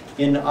that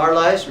in our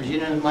lives,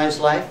 Regina and my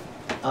life,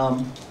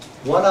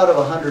 1 out of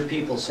 100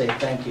 people say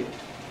thank you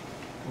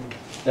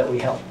that we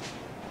helped.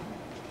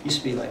 Used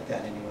to be like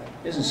that anyway.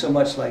 Isn't so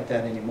much like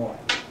that anymore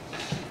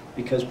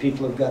because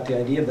people have got the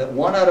idea that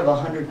 1 out of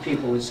 100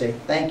 people would say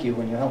thank you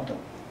when you helped them.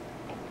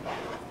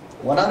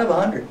 1 out of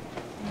 100.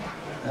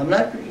 I'm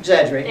not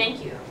exaggerating.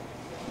 Thank you.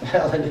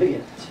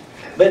 Hallelujah.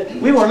 But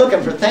we weren't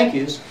looking for thank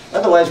yous.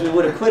 Otherwise, we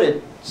would have quit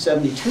at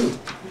 72.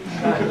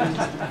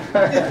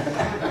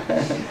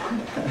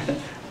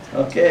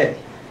 Okay.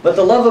 But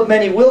the love of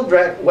many will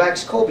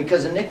wax cold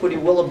because iniquity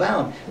will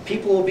abound.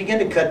 People will begin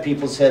to cut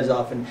people's heads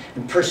off and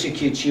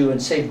persecute you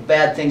and say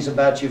bad things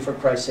about you for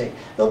Christ's sake.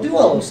 They'll do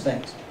all those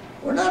things.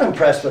 We're not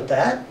impressed with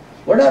that.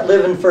 We're not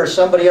living for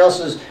somebody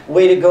else's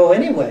way to go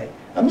anyway.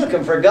 I'm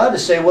looking for God to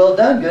say, well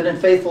done, good and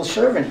faithful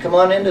servant. Come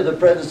on into the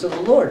presence of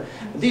the Lord.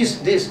 This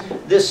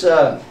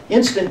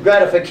instant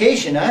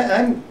gratification,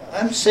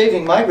 I'm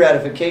saving my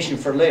gratification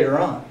for later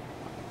on.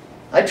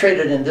 I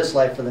traded in this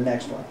life for the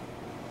next one.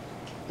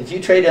 If you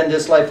trade in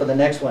this life for the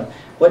next one,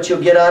 what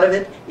you'll get out of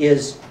it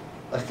is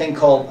a thing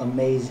called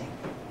amazing.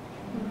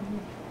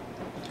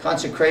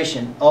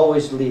 Consecration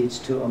always leads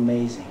to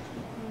amazing.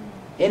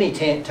 Any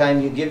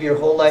time you give your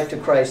whole life to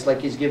Christ, like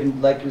He's given,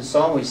 like the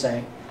song we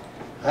sang,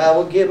 I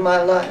will give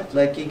my life,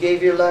 like you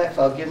gave your life,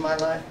 I'll give my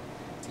life.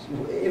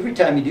 Every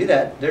time you do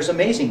that, there's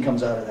amazing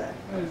comes out of that.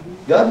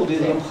 God will do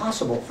the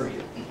impossible for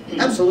you.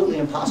 Absolutely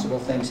impossible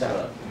things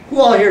happen. Who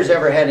all here has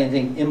ever had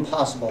anything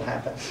impossible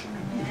happen?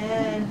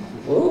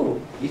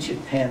 Whoa, you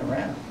should pan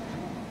around.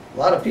 A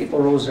lot of people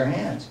rose their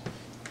hands.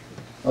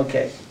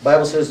 Okay, the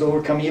Bible says to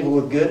overcome evil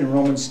with good in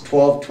Romans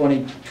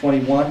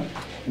 12:20-21.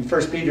 In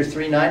 1 Peter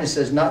 3:9 it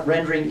says, not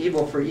rendering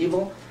evil for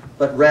evil,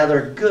 but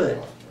rather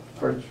good.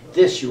 For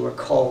this you are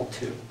called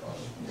to.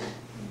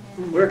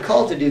 We're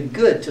called to do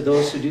good to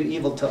those who do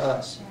evil to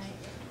us.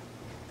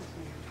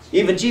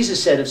 Even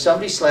Jesus said, if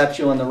somebody slaps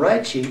you on the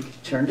right cheek,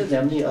 turn to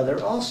them the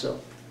other also.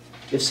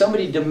 If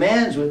somebody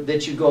demands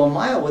that you go a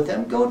mile with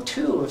them, go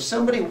 2. If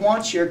somebody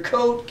wants your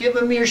coat, give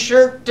them your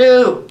shirt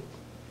too.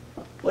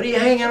 What are you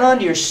hanging on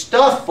to your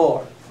stuff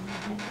for?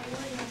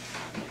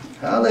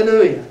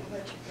 Hallelujah.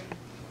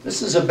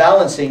 This is a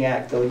balancing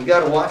act, though. You've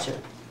got to watch it.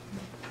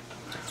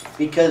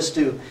 Because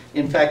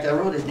in fact, I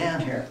wrote it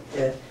down here.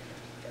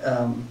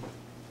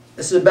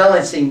 This is a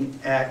balancing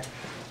act.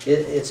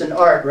 It's an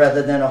art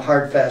rather than a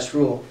hard, fast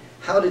rule.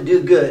 How to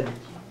do good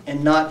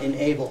and not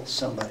enable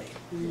somebody.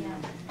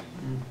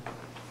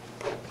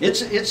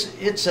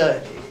 It's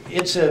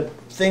a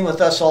thing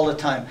with us all the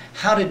time.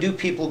 How to do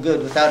people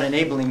good without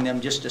enabling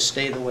them just to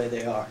stay the way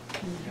they are.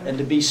 And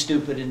to be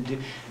stupid and do...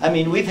 I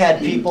mean, we've had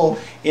people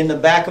in the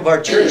back of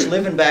our church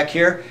living back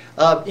here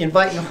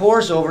inviting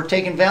whores over,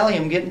 taking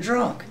Valium, getting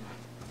drunk.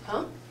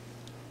 Huh?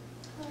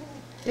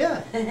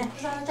 Yeah.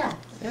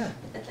 Yeah.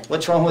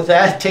 What's wrong with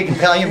that? Taking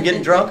Valium,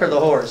 getting drunk, or the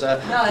whores? No,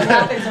 it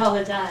happens all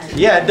the time.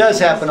 Yeah, it does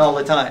happen all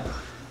the time.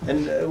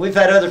 And we've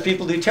had other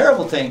people do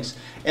terrible things.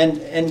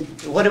 And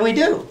what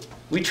do?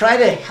 We try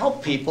to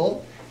help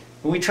people.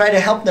 We try to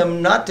help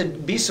them not to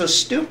be so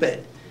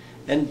stupid.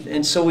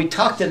 And so we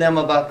talk to them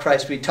about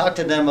Christ. We talk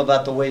to them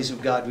about the ways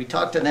of God. We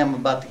talk to them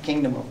about the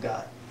kingdom of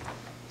God.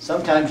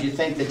 Sometimes you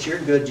think that you're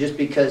good just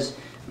because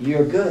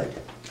you're good.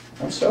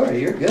 I'm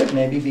sorry, you're good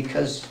maybe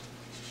because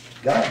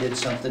God did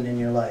something in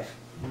your life.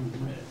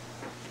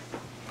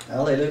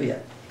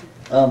 Hallelujah.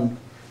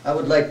 I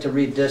would like to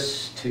read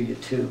this to you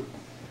too.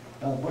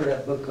 Where did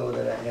that book go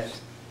that I had?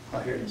 Oh,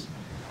 here it is.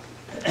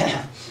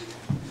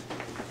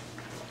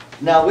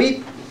 Now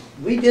we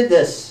did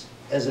this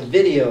as a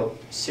video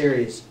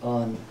series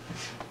on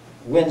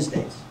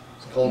Wednesdays.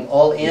 It's called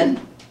All In.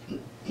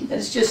 And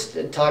it's just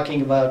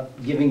talking about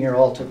giving your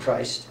all to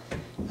Christ.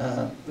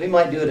 We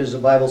might do it as a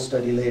Bible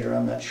study later,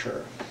 I'm not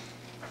sure.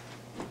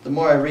 The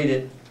more I read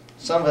it,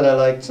 some of it I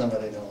like, some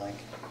of it I don't like.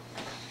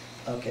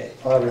 Okay,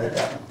 oh, I read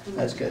that one.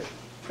 That's good.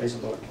 Praise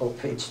the Lord. Oh,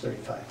 page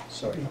 35.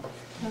 Sorry.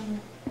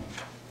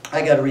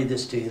 I got to read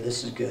this to you.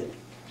 This is good.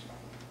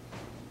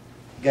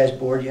 You guys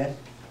bored yet?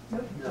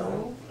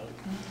 No.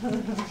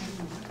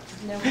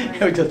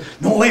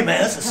 No way,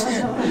 man, that's a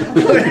sin.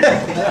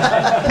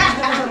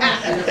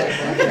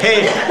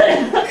 Hey,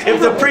 if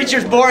the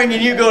preacher's boring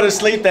and you go to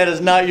sleep, that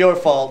is not your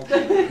fault.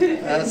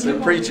 That's the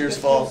preacher's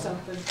fault.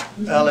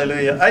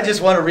 Hallelujah. I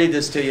just want to read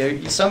this to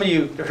you. Some of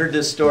you heard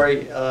this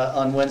story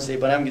on Wednesday,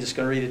 but I'm just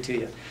going to read it to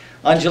you.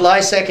 On July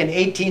 2nd,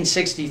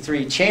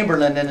 1863,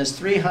 Chamberlain and his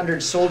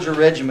 300-soldier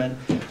regiment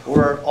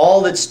were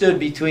all that stood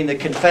between the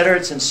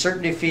Confederates and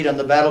certain defeat on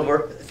the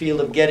battlefield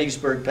of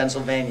Gettysburg,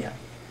 Pennsylvania.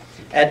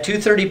 At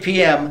 2:30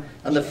 p.m.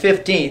 on the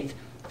 15th,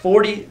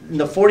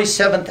 the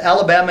 47th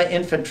Alabama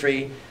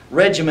Infantry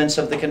regiments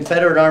of the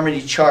Confederate Army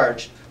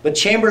charged, but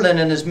Chamberlain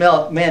and his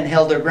men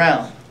held their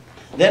ground.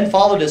 Then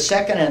followed a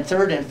 2nd and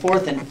 3rd and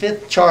 4th and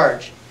 5th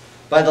charge.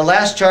 By the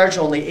last charge,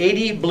 only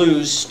 80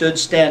 Blues stood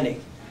standing.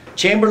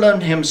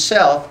 Chamberlain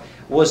himself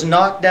was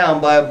knocked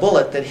down by a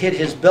bullet that hit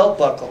his belt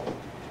buckle,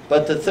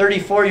 but the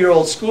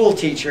 34-year-old school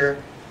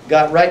teacher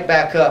got right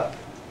back up.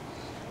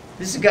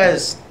 This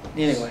guy's,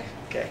 anyway,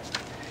 okay.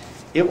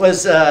 It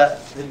was the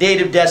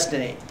date of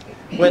destiny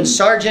when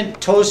Sergeant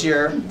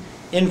Tozier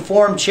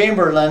informed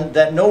Chamberlain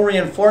that no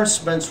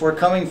reinforcements were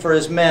coming for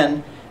his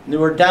men, and they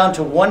were down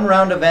to 1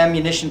 round of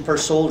ammunition per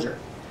soldier.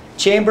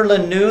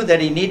 Chamberlain knew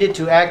that he needed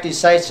to act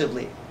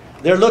decisively.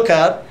 Their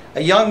lookout,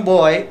 a young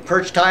boy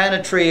perched high on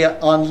a tree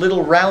on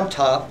Little Round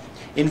Top,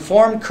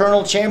 informed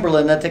Colonel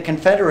Chamberlain that the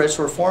Confederates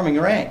were forming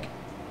rank.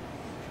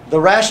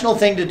 The rational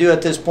thing to do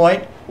at this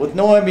point, with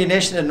no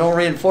ammunition and no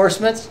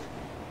reinforcements,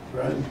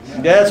 Run.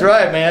 that's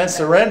right, man,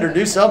 surrender,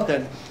 do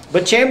something.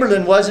 But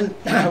Chamberlain wasn't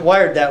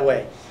wired that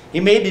way. He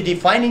made the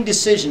defining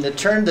decision to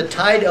turn the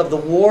tide of the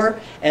war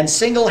and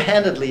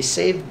single-handedly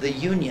saved the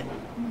Union.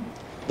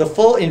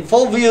 In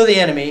full view of the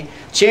enemy,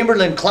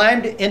 Chamberlain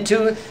climbed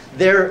onto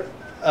their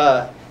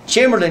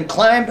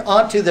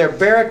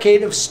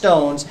barricade of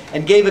stones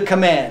and gave a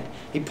command.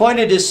 He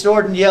pointed his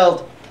sword and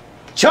yelled,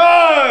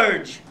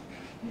 "Charge!"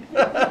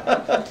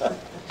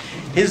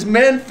 His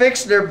men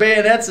fixed their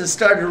bayonets and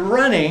started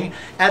running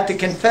at the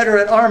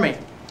Confederate army,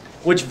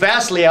 which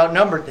vastly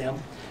outnumbered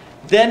them.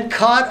 Then,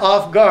 caught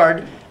off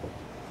guard,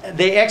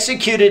 they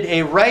executed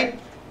a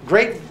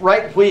great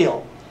right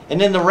wheel.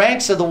 And in the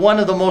ranks of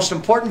one of the most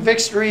important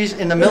victories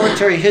in the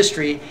military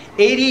history,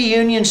 80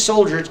 Union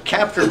soldiers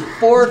captured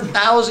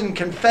 4,000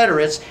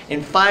 Confederates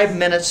in 5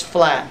 minutes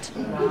flat.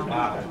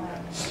 Wow.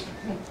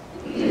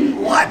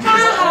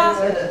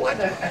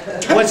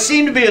 What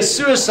seemed to be a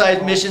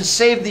suicide mission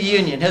saved the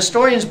Union.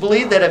 Historians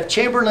believe that if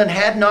Chamberlain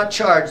had not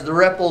charged, the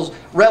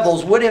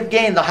rebels would have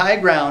gained the high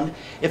ground.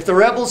 If the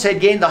rebels had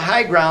gained the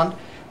high ground,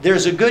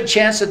 there's a good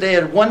chance that they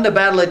had won the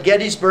battle at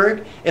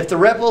Gettysburg. If the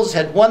rebels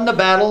had won the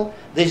battle,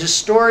 the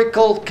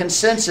historical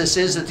consensus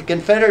is that the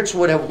Confederates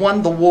would have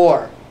won the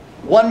war.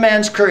 One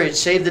man's courage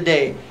saved the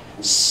day,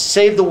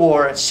 saved the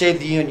war, and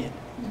saved the Union.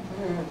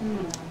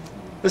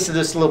 Listen to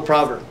this little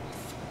proverb.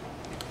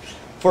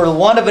 For the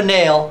want of a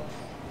nail,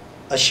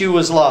 a shoe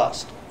was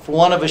lost. For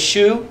want of a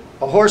shoe,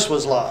 a horse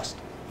was lost.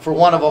 For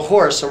want of a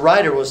horse, a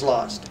rider was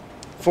lost.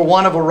 For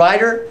want of a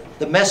rider,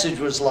 the message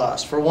was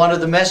lost. For want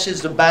of the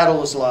message, the battle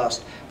was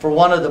lost. For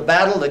want of the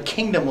battle, the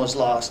kingdom was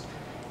lost.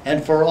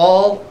 And for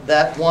all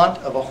that want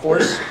of a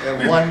horse,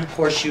 one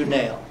horseshoe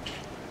nail.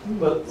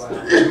 But what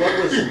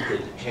was it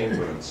that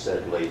Chamberlain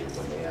said later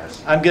when they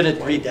asked him? I'm going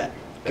to read that.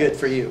 Good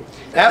for you.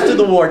 After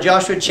the war,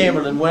 Joshua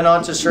Chamberlain went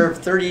on to serve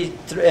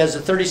as the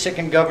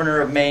 32nd governor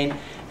of Maine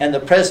and the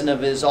president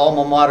of his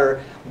alma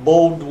mater,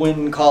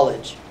 Bowdoin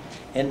College.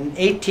 In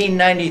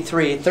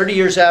 1893, 30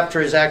 years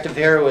after his act of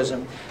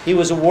heroism, he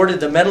was awarded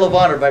the Medal of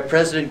Honor by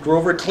President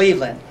Grover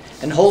Cleveland,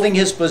 and holding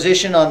his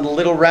position on the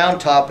Little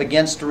Round Top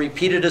against the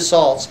repeated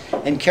assaults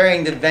and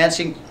carrying the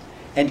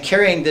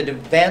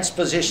advanced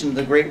position of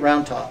the Great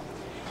Round Top.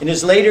 In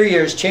his later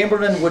years,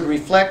 Chamberlain would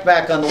reflect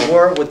back on the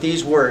war with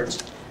these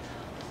words.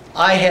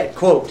 I had,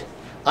 quote,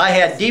 I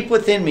had deep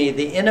within me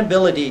the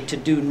inability to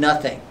do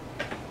nothing.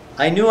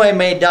 I knew I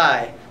may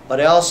die, but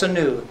I also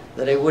knew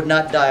that I would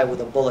not die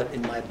with a bullet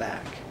in my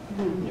back.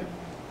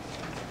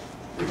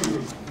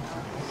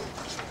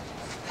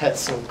 That's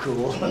so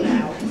cool.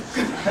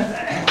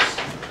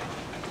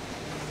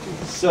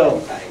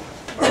 So,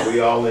 Are we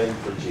all in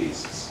for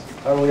Jesus?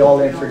 are we all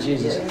in for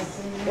Jesus?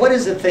 What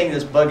is the thing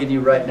that's bugging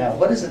you right now?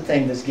 What is the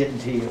thing that's getting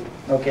to you?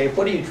 Okay,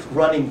 what are you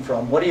running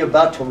from? What are you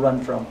about to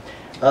run from?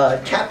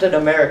 Captain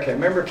America.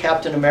 Remember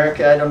Captain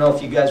America? I don't know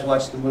if you guys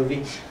watched the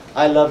movie.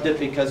 I loved it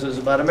because it was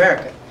about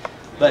America.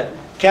 But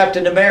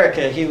Captain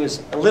America, he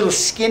was a little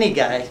skinny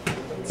guy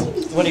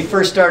when he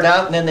first started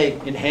out, and then they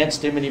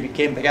enhanced him and he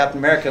became Captain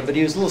America. But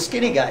he was a little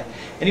skinny guy.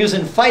 And he was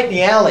in Fight in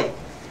the Alley.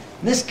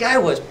 And this guy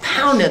was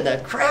pounding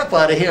the crap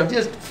out of him.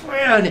 Just,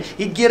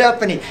 he'd get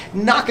up and he'd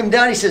knock him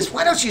down. He says,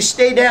 why don't you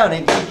stay down?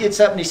 And he gets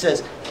up and he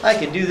says, I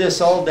could do this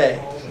all day.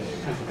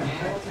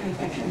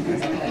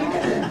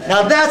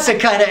 Now that's the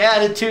kind of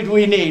attitude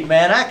we need,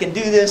 man. I can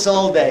do this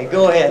all day.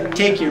 Go ahead,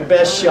 take your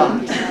best shot.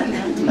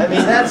 I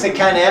mean, that's the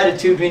kind of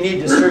attitude we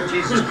need to serve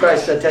Jesus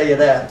Christ, I'll tell you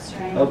that.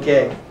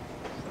 Okay.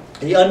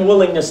 The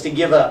unwillingness to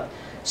give up.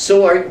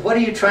 So what are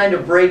you trying to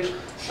break?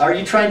 Are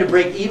you trying to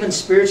break even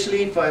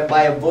spiritually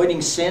by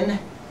avoiding sin?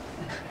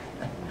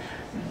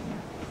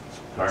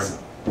 Karma.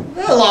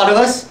 Well, a lot of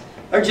us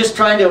are just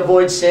trying to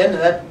avoid sin, and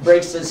that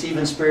breaks us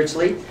even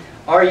spiritually.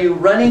 Are you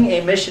running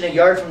a mission a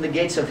yard from the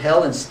gates of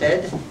hell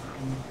instead?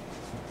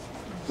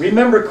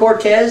 Remember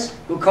Cortez,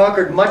 who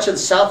conquered much of the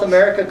South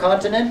America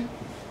continent?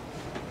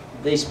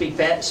 They speak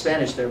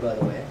Spanish there, by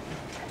the way.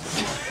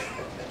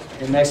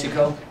 In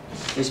Mexico,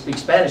 they speak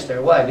Spanish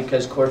there. Why?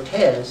 Because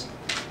Cortez,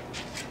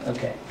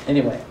 okay,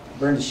 anyway,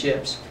 burned the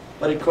ships.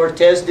 What did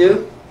Cortez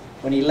do?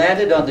 When he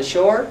landed on the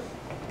shore,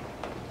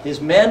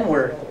 his men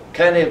were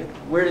kind of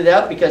weirded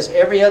out because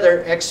every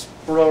other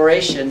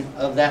exploration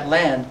of that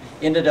land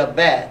ended up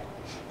bad.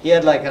 He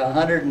had like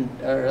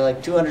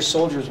 200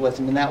 soldiers with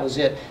him, and that was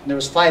it. And there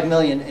was 5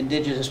 million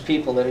indigenous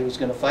people that he was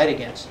going to fight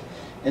against.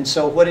 And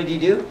so what did he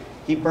do?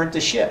 He burnt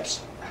the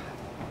ships,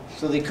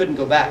 so they couldn't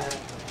go back.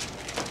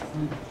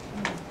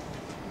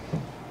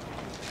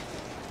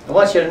 I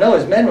want you to know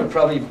his men were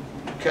probably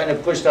kind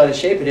of pushed out of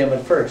shape at him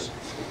at first.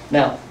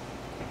 Now,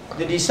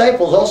 the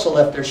disciples also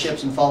left their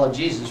ships and followed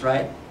Jesus,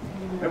 right?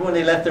 Remember when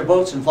they left their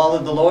boats and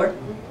followed the Lord?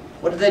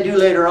 What did they do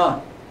later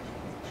on?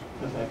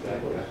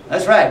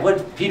 That's right. What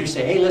did Peter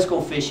say? Hey, let's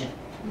go fishing.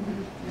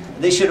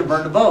 They should have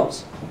burned the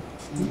boats.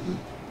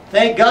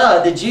 Thank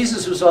God that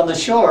Jesus was on the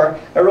shore.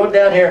 I wrote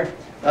down here,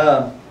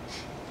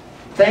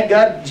 thank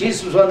God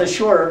Jesus was on the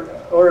shore,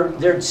 or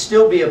there'd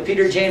still be a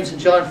Peter, James, and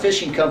John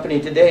fishing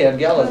company today on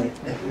Galilee.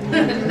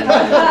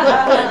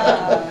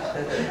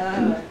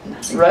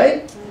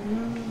 Right?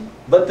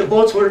 But the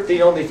boats weren't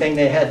the only thing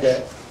that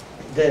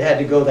had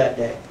to go that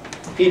day.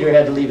 Peter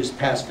had to leave his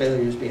past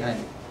failures behind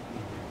him.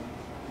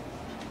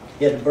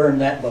 He had to burn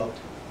that boat.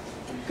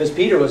 Because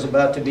Peter was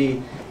about to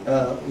be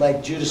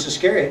like Judas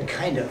Iscariot,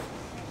 kind of.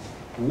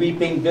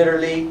 Weeping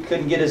bitterly,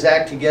 couldn't get his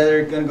act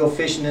together, going to go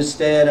fishing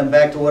instead. I'm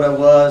back to what I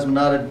was. I'm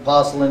not an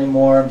apostle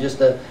anymore. I'm just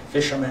a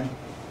fisherman.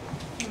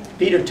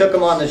 Peter took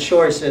him on the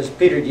shore. He says,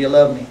 Peter, do you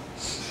love me?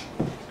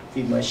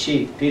 Feed my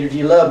sheep. Peter, do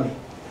you love me?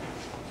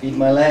 Feed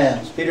my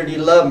lambs. Peter, do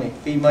you love me?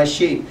 Feed my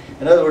sheep.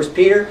 In other words,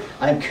 Peter,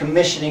 I'm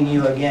commissioning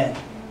you again.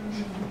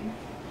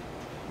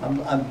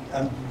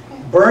 I'm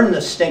burn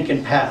the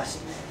stinking past.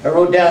 I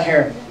wrote down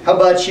here, how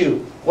about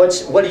you?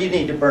 What do you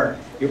need to burn?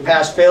 Your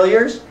past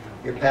failures?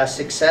 Your past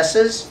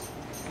successes?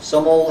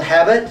 Some old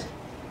habit?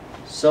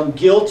 Some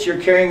guilt you're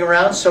carrying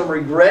around? Some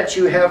regret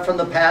you have from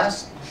the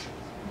past?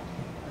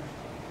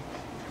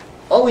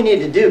 All we need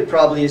to do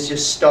probably is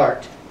just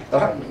start.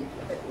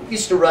 We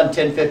used to run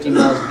 10, 15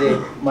 miles a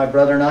day, my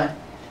brother and I.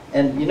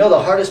 And you know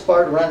the hardest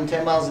part of running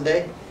 10 miles a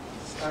day?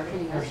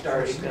 Starting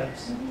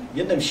steps.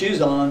 Getting them shoes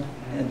on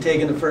and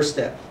taking the first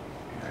step.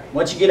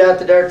 Once you get out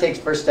the door, take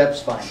the first step,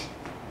 is fine.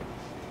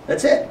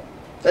 That's it.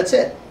 That's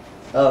it.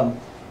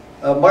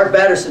 Mark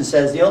Batterson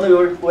says, the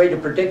only way to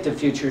predict the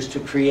future is to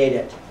create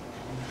it.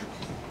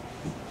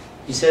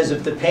 He says,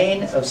 if the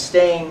pain of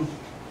staying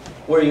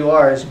where you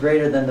are is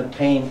greater than the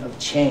pain of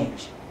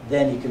change,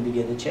 then you can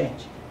begin to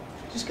change.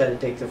 Just got to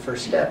take the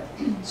first step.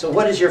 So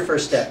what is your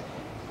first step?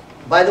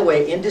 By the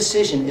way,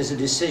 indecision is a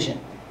decision.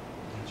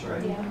 That's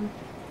right. Yeah.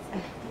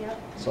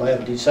 Yep. So I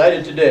have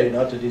decided today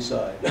not to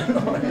decide.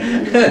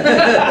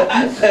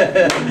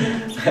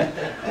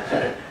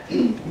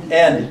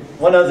 And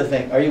one other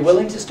thing, are you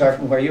willing to start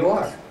from where you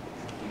are?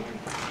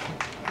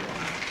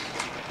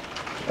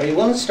 Are you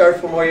willing to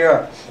start from where you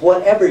are?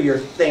 Whatever your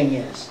thing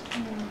is.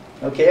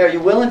 Okay, are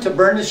you willing to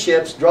burn the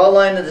ships, draw a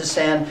line in the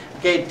sand?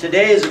 Okay,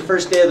 today is the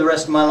first day of the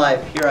rest of my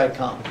life. Here I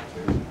come.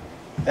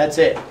 That's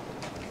it.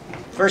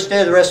 First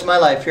day of the rest of my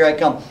life. Here I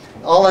come.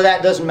 All of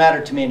that doesn't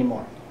matter to me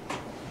anymore.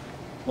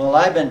 Well,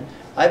 I've been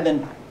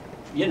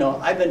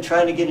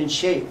trying to get in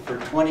shape for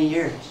 20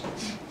 years.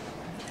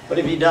 What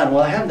have you done?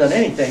 Well, I haven't done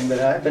anything, but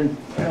I've been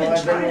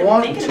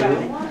wanting to.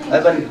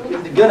 I've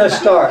been gonna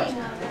start.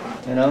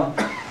 You know.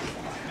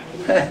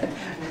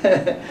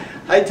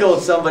 I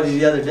told somebody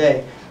the other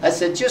day. I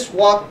said, just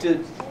walk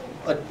to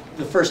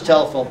the first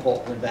telephone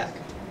pole and back.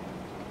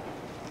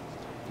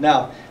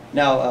 Now,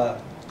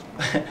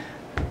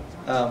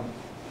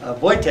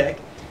 Wojtek,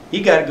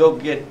 he got to go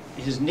get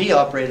his knee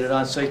operated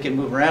on so he can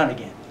move around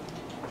again.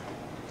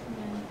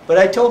 But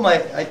I told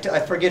I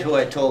forget who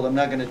I told. I'm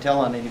not going to tell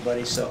on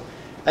anybody. So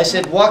I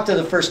said, walk to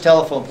the first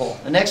telephone pole.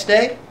 The next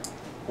day,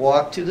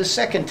 walk to the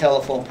second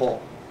telephone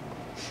pole.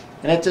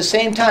 And at the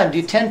same time,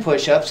 do 10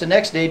 push-ups. The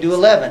next day, do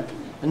 11.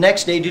 The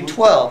next day, do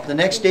 12. The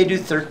next day, do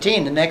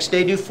 13. The next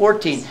day, do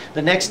 14.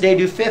 The next day,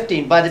 do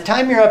 15. By the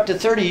time you're up to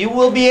 30, you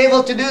will be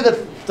able to do the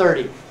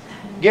 30.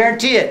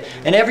 Guarantee it.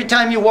 And every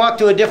time you walk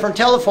to a different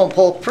telephone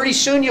pole, pretty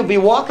soon you'll be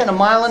walking 1.5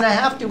 miles,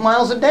 2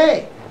 miles a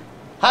day.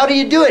 How do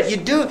you do it? You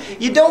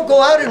don't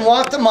go out and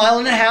walk the 1.5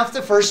 miles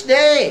the first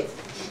day.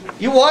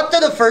 You walk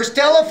to the first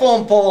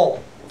telephone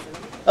pole.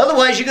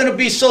 Otherwise, you're going to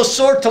be so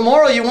sore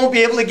tomorrow you won't be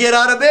able to get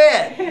out of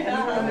bed.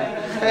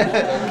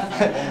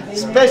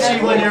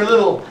 Especially when you're a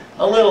little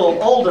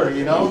older,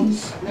 you know.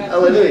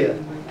 Hallelujah.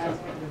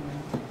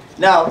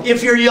 Now,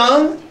 if you're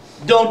young,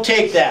 don't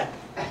take that.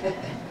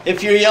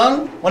 If you're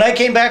young, when I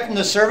came back from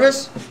the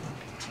service,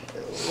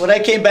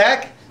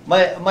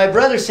 my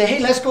brother said, hey,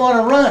 let's go on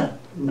a run.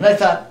 And I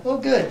thought, oh,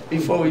 good.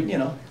 Before we,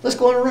 let's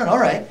go on a run. All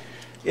right.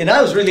 And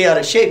I was really out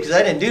of shape because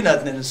I didn't do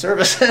nothing in the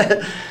service.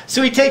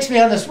 So he takes me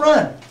on this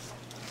run.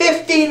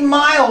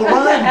 15-mile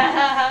run.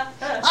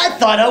 I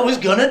thought I was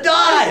going to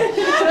die.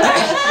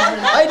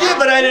 I did,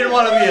 but I didn't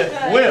want to be a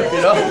wimp,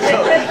 So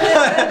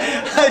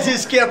I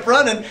just kept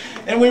running.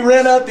 And we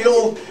ran out the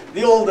old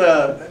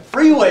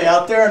freeway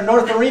out there in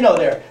North Reno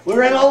there. We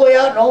ran all the way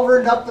out and over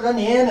and up on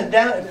the end and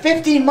down.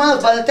 15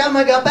 miles. By the time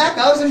I got back,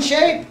 I was in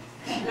shape.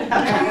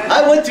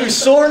 I went through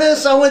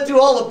soreness. I went through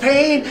all the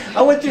pain.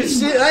 I went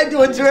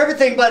through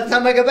everything. By the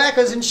time I got back,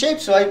 I was in shape.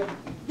 So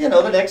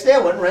the next day I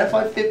went and ran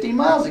 15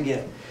 miles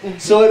again.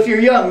 So if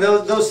you're young,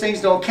 those things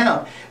don't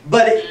count.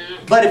 But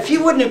if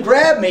you wouldn't have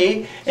grabbed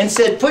me and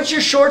said, put your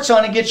shorts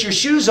on and get your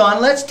shoes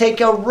on, let's take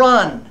a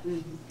run,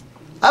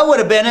 I would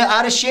have been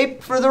out of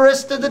shape for the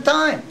rest of the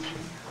time.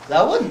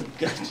 I would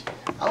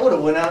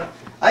have went out.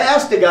 I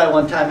asked a guy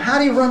one time, how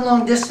do you run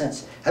long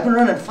distance? I've been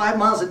running 5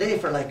 miles a day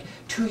for like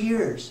 2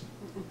 years.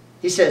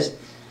 He says,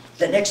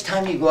 the next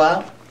time you go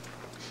out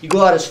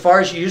as far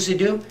as you usually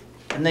do,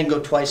 and then go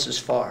twice as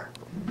far.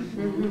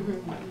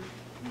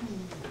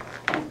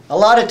 A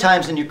lot of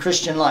times in your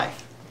Christian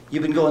life,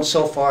 you've been going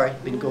so far,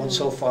 you've been going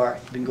so far,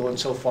 you've been going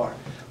so far.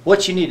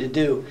 What you need to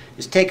do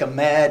is take a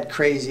mad,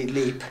 crazy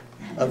leap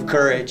of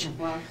courage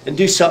and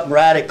do something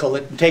radical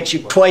that takes you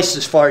twice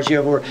as far as you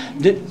ever were.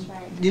 The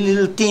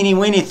little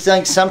teeny-weeny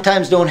things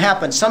sometimes don't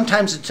happen.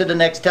 Sometimes it's to the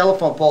next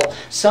telephone pole.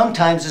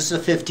 Sometimes it's a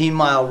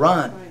 15-mile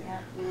run.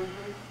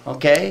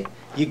 Okay?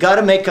 You got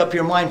to make up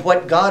your mind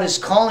what God is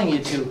calling you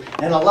to.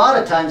 And a lot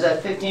of times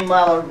that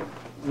 15-mile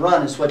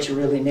run is what you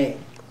really need.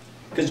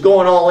 Because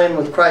going all in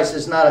with Christ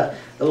is not a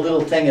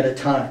little thing at a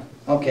time.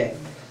 Okay.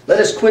 Let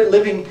us quit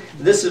living.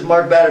 This is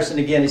Mark Batterson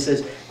again. He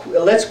says,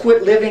 let's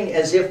quit living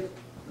as if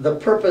the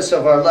purpose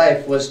of our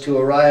life was to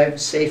arrive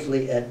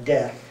safely at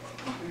death.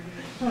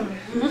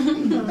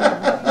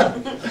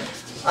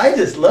 I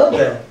just love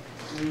that.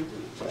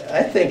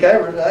 I think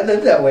I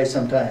live that way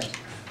sometimes.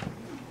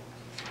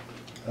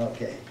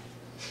 Okay.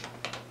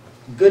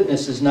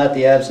 Goodness is not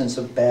the absence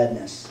of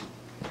badness.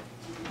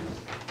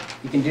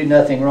 You can do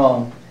nothing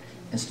wrong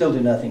and still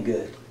do nothing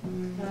good.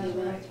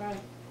 That's right.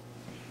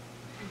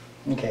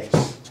 Okay.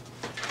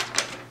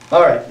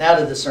 All right, now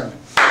to the sermon.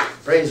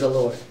 Praise the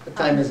Lord. What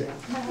time is it?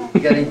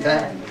 You got any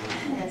time?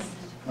 Yes.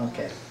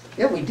 Okay.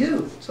 Yeah, we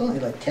do. It's only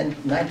like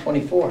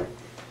 9:24.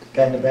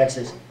 Guy in the back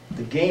says,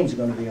 the game's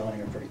going to be on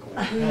here pretty quick.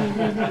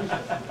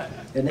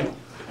 Isn't it?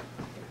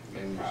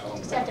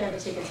 Just have to have the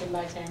tickets in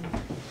by 10.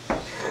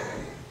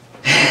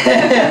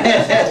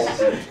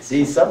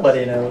 See,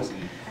 somebody knows.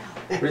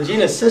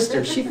 Regina's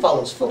sister, she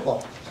follows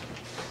football.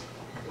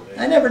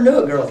 I never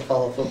knew a girl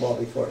follow football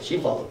before. She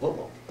followed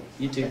football.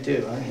 You two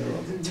too, huh?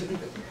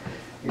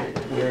 You're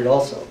weird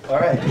also. All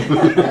right. Praise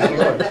the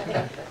Lord.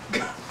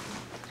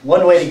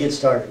 One way to get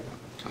started.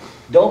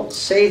 Don't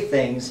say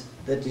things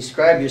that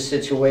describe your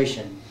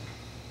situation.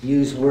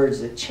 Use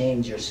words that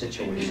change your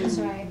situation. That's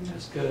right.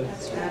 That's good.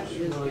 That's right.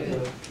 Really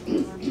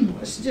good.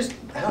 It's just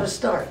how to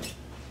start.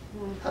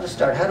 How to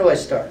start. How do I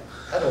start?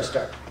 How do I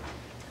start?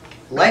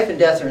 Life and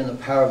death are in the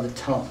power of the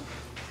tongue.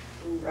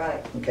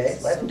 Right. Okay?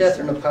 Life and death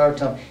are in the power of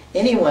the tongue.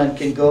 Anyone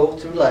can go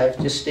through life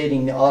just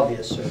stating the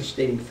obvious or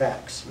stating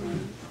facts.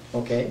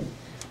 Okay?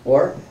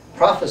 Or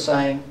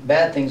prophesying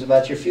bad things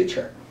about your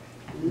future.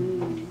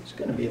 It's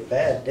going to be a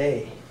bad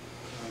day.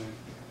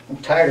 I'm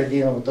tired of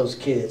dealing with those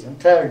kids. I'm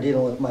tired of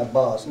dealing with my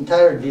boss. I'm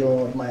tired of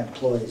dealing with my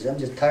employees. I'm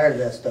just tired of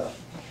that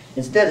stuff.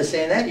 Instead of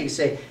saying that, you can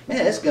say,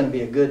 man, it's going to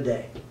be a good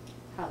day.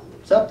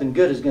 Something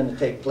good is going to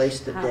take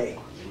place today.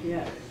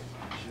 Yeah.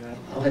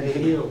 I'll get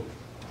healed.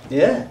 Yeah.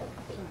 Yeah.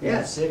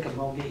 Yeah. Sick, I'm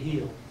gonna get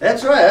healed.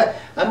 That's right.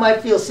 I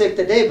might feel sick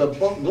today, but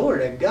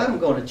glory to God, I'm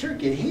going to church,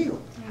 get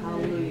healed.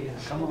 Hallelujah.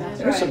 Come on.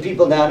 There's some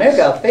people down there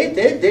got faith.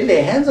 They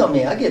lay hands on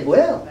me. I get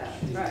well.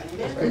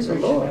 Praise the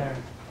Lord.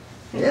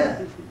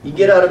 Yeah. You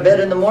get out of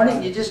bed in the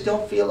morning, you just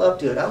don't feel up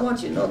to it. I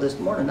want you to know this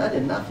morning, I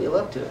did not feel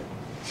up to it.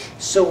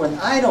 So when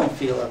I don't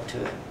feel up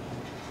to it,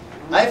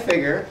 I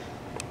figure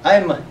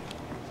I'm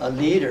a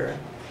leader.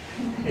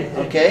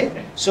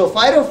 Okay? So if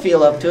I don't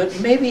feel up to it,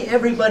 maybe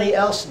everybody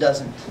else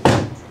doesn't.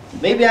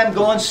 Maybe I'm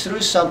going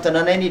through something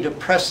and I need to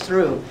press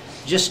through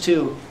just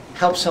to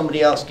help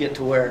somebody else get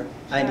to where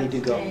I need to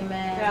go.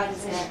 Amen.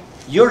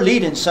 You're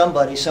leading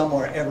somebody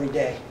somewhere every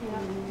day.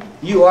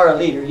 You are a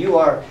leader. You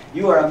are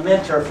a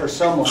mentor for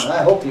someone.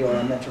 I hope you are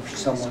a mentor for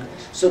someone.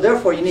 So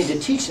therefore, you need to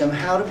teach them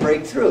how to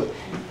break through.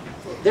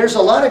 There's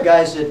a lot of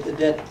guys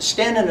that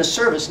stand in a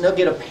service and they'll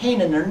get a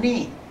pain in their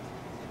knee.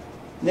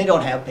 And they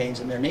don't have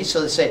pains in their knee,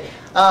 so they say,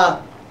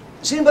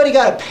 has anybody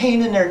got a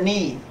pain in their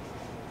knee?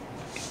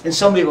 And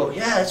somebody will,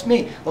 yeah, that's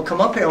me. Well,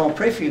 come up here and we'll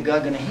pray for you.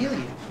 God's going to heal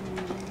you.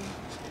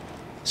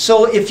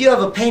 So if you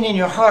have a pain in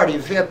your heart,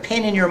 if you have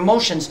pain in your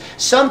emotions,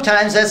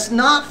 sometimes that's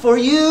not for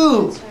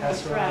you.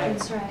 That's right.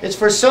 That's right. It's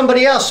for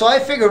somebody else. So I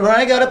figured when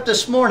I got up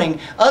this morning,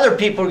 other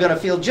people are going to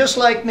feel just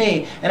like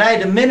me. And I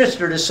had to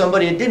minister to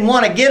somebody that didn't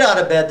want to get out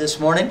of bed this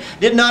morning,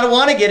 did not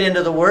want to get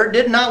into the Word,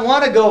 did not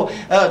want to go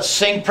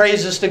sing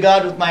praises to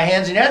God with my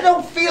hands in the air. I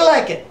don't feel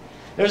like it.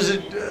 There's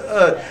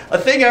a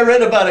thing I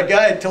read about a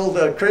guy. I told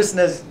Chris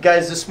and his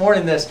guys this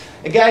morning this.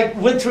 A guy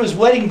went through his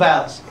wedding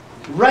vows.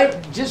 Right,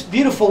 just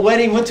beautiful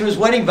wedding, went through his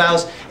wedding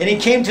vows, and he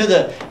came to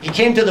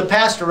the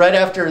pastor right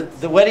after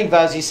the wedding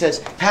vows. He says,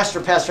 Pastor,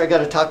 I got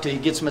to talk to you.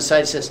 He gets him aside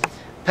and says,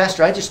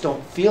 Pastor, I just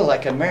don't feel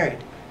like I'm married.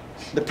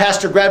 The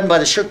pastor grabbed him by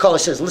the shirt collar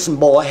and says, listen,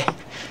 boy,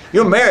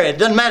 you're married. It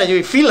doesn't matter if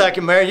you feel like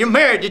you're married. You're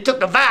married. You took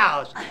the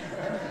vows.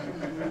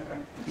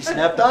 He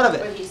snapped out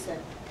of What he said.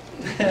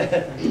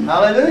 it.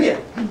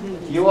 Hallelujah.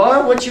 You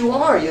are what you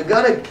are. You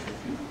got to,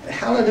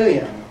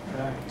 hallelujah.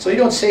 So you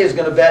don't say it's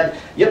going to bad.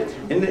 Yep.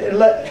 And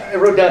I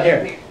wrote down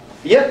here.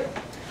 Yep.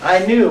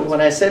 I knew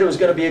when I said it was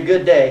going to be a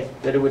good day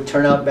that it would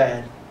turn out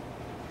bad.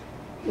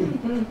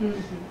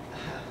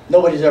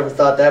 Nobody's ever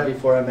thought that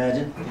before, I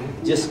imagine.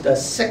 Just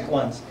sick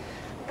ones.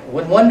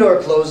 When one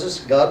door closes,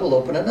 God will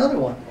open another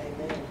one.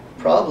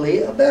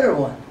 Probably a better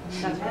one.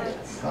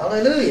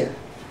 Hallelujah.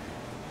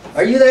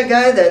 Are you that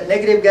guy, that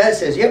negative guy that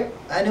says, yep,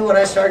 I knew when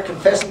I started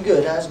confessing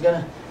good,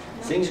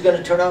 things are going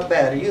to turn out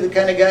bad? Are you the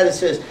kind of guy that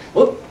says,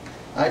 whoop,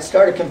 I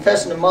started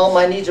confessing and all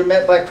my needs are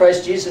met by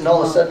Christ Jesus, and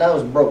all of a sudden I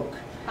was broke.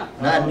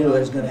 And I knew it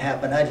was going to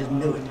happen. I just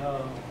knew it.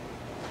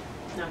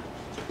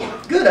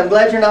 Good. I'm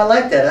glad you're not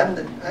like that.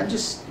 I'm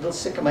just a little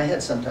sick in my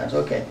head sometimes.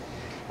 Okay.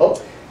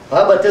 Oh,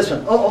 how about this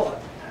one? Oh,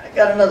 I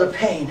got another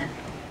pain.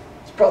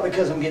 It's probably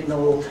because I'm getting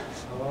old.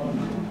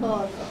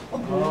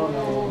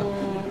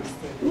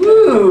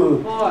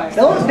 Woo!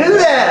 Don't do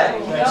that.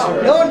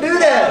 Don't do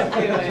that.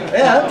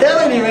 Yeah, I'm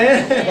telling you,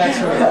 man.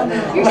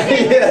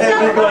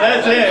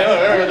 That's it.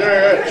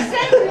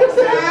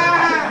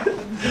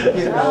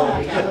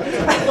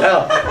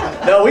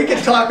 No, we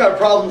can talk our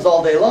problems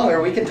all day long,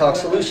 or we can talk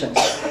solutions.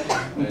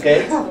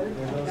 Okay? Well,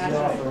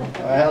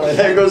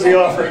 there goes the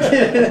offer.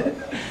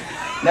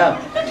 Now,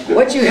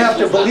 what you have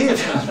to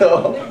believe,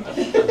 though,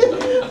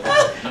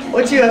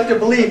 what you have to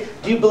believe,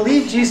 do you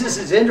believe Jesus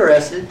is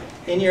interested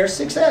in your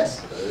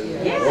success?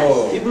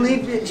 Yes. You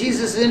believe that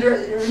Jesus is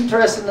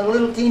interested in the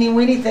little teeny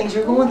weeny things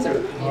you're going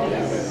through?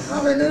 Yes.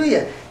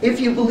 Hallelujah. If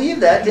you believe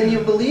that, then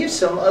you believe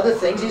some other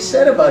things He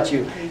said about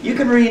you. You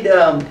can read,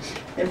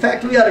 in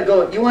fact, we ought to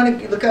go, you want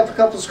to look up a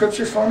couple of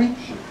scriptures for me?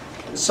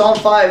 Psalm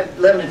 5,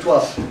 11 and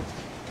 12.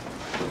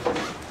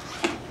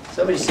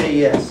 Somebody say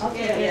yes.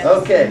 Yes.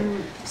 Okay.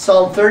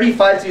 Psalm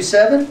 35 through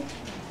 7.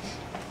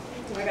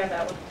 I got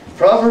that one.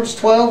 Proverbs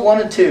 12,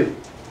 1 and 2.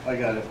 I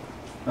got it.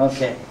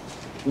 Okay.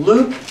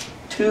 Luke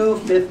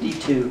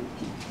 2:52.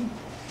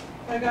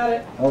 I got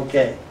it.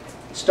 Okay.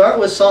 Start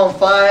with Psalm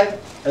 5,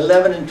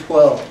 11 and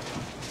 12.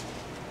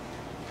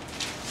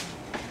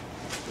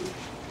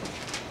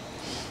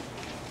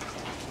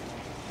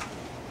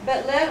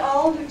 But let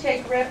all who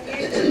take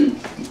refuge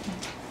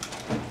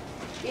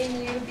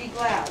in you be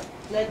glad.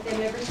 Let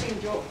them ever sing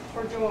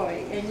for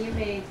joy,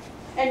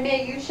 and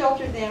may you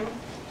shelter them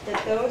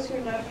that those who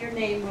know your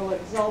name will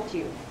exalt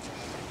you.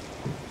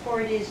 For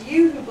it is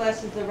you who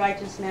blesses the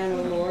righteous man,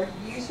 O Lord.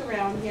 You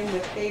surround him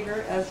with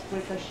favor as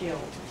with a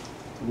shield.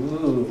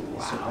 Ooh,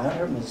 surround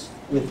him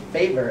with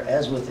favor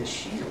as with a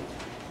shield.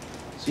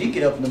 So you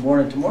get up in the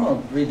morning tomorrow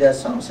and read that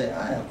psalm and say,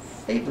 I am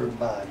favored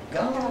by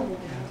God.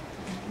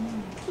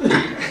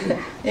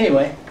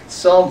 Anyway,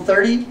 Psalm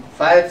 30,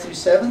 5 through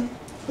 7.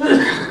 You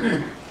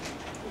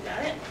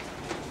got it?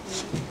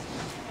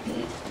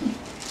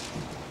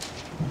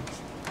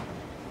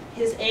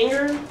 His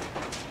anger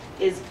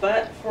is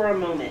but for a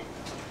moment.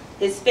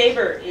 His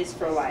favor is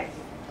for life.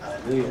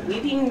 Hallelujah.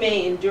 Weeping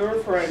may endure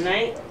for a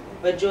night,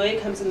 but joy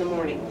comes in the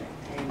morning.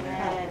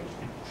 Amen.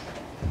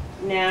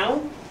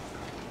 Now,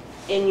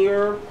 in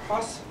your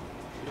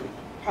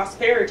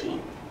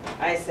prosperity,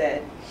 I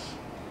said,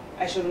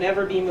 I shall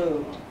never be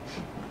moved.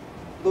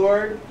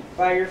 Lord,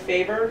 by your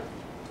favor,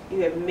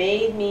 you have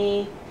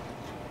made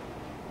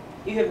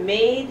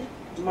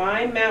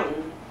my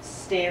mountain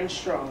stand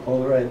strong.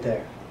 Hold it right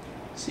there.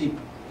 See,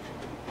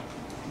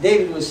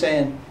 David was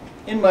saying,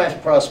 in my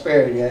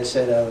prosperity, I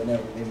said I would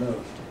never be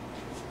moved.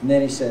 And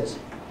then he says,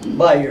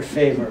 by your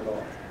favor,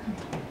 Lord.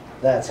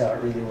 That's how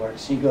it really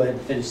works. You go ahead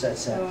and finish that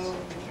sentence.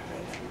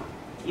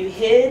 You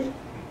hid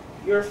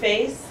your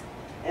face,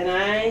 and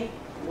I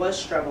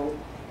was troubled.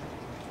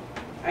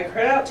 I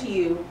cried out to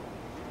you,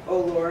 O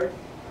Lord,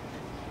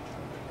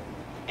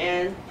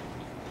 and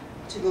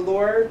to the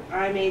Lord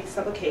I made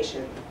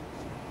supplication.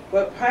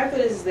 What profit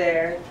is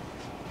there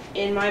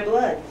in my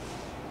blood?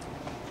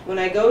 When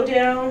I go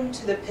down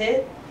to the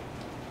pit,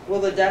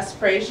 will the dust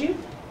praise you?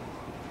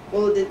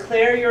 Will it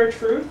declare your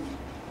truth?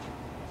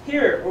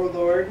 Hear, O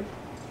Lord,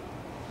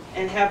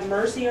 and have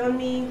mercy on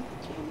me.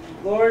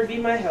 Lord, be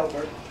my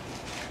helper.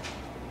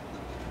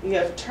 You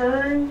have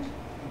turned,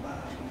 My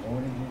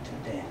morning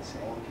into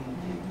dancing.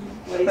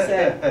 what he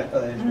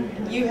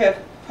said, you have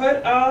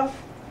put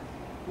off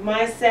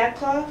my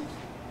sackcloth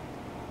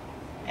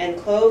and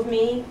clothed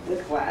me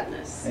with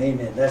gladness.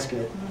 Amen. That's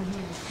good.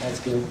 That's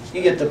good.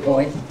 You get the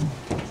point.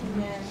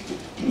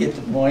 You get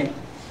the point.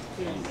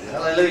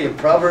 Hallelujah.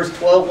 Proverbs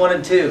 12, 1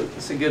 and 2.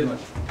 That's a good one.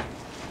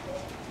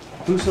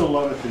 Whoso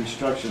loveth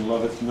instruction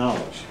loveth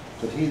knowledge,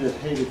 but he that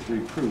hateth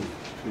reproof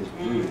is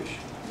brutish.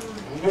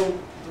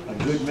 A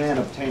good man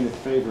obtaineth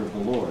favor of the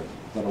Lord,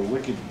 but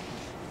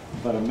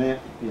a man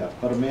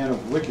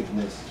of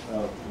wickedness,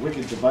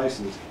 wicked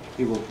devices,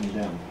 he will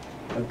condemn.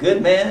 A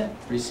good man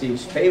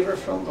receives favor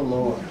from the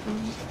Lord.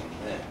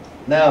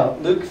 Now,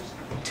 Luke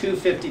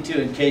 2:52,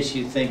 in case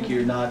you think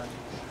you're not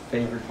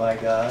favored by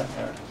God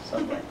or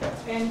something like that.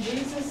 And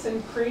Jesus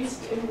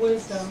increased in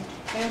wisdom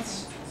and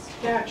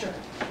stature,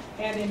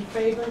 and in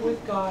favor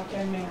with God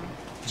and man.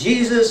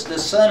 Jesus, the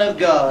Son of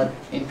God,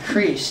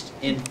 increased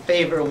in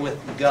favor with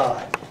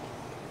God.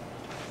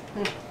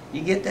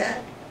 You get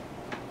that?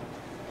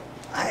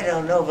 I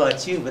don't know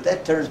about you, but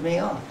that turns me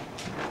on.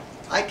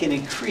 I can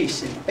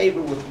increase in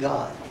favor with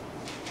God.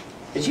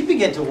 As you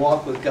begin to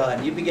walk with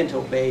God, you begin to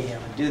obey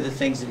Him and do the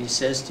things that He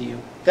says to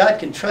you, God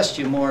can trust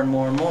you more and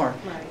more and more.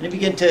 And He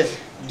begin to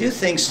do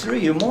things through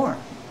you more.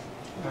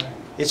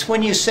 It's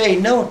when you say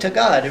no to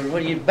God, or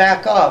when you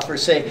back off or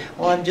say,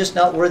 "Oh, I'm just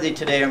not worthy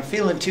today. I'm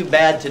feeling too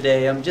bad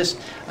today. I'm just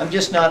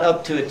not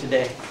up to it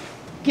today."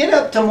 Get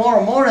up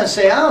tomorrow morning and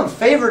say, "I'm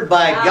favored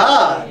by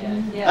God.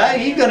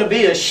 He's going to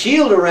be a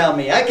shield around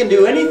me. I can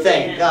do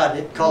anything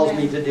God calls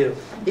me to do.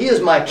 He is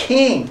my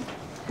King."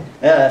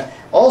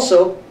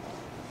 Also,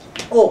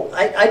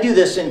 I do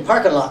this in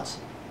parking lots.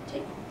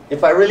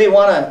 If I really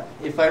want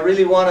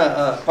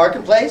a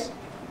parking place,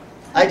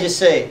 I just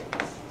say,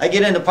 I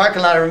get in the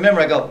parking lot and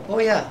remember, I go, "Oh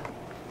yeah,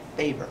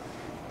 favor."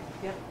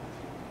 Yep.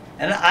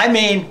 And I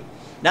mean,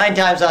 9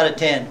 times out of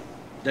 10,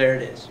 there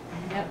it is.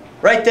 Yep.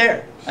 Right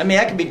there. I mean,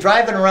 I could be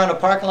driving around a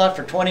parking lot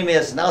for 20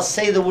 minutes and I'll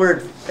say the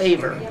word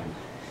favor. Yep.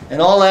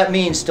 And all that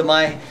means to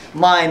my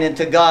mind and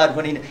to God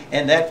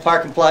and that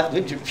parking lot,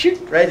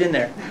 right in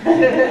there.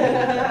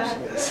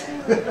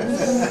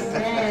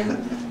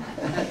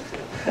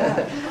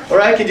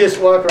 Or I could just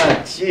walk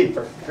around, gee,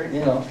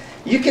 you know.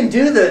 You can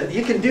do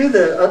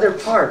the other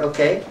part,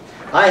 okay?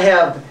 I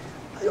have,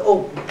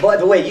 oh, by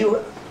the way,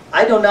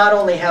 I do not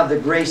only have the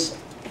grace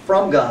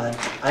from God,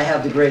 I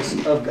have the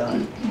grace of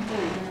God.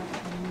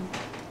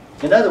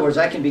 In other words,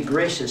 I can be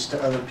gracious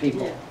to other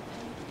people.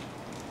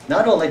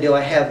 Not only do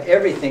I have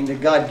everything that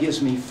God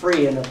gives me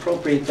free and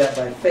appropriate that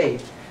by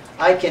faith,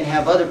 I can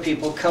have other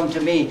people come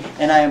to me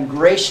and I am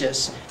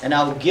gracious and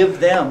I will give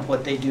them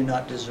what they do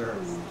not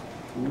deserve.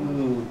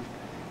 Ooh,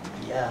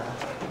 yeah.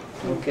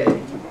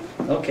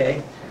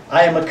 Okay.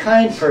 I am a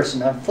kind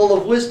person. I'm full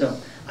of wisdom.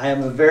 I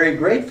am a very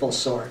grateful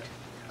sort.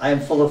 I am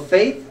full of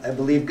faith. I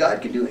believe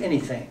God can do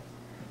anything.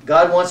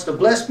 God wants to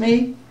bless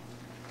me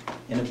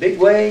in a big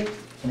way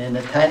and in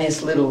the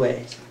tiniest little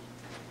ways.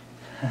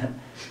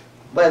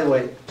 By the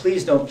way,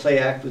 please don't play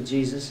act with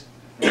Jesus.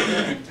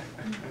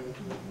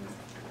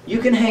 You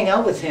can hang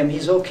out with Him.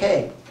 He's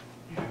okay.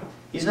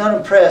 He's not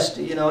impressed.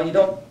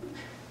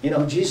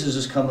 Jesus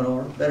is coming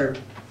over. Better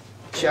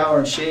shower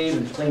and shave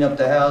and clean up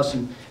the house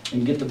and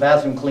and get the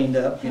bathroom cleaned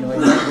up. You know,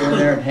 you don't go in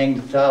there and hang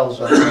the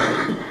towels up.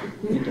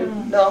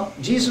 No,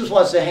 Jesus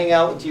wants to hang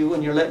out with you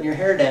when you're letting your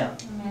hair down.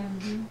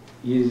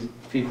 You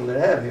people that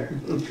have hair.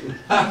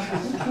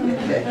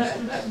 Okay.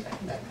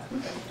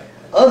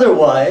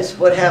 Otherwise,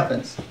 what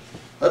happens?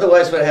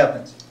 Otherwise, what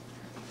happens?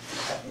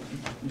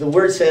 The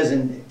word says,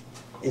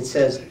 it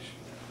says,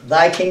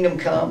 thy kingdom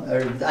come,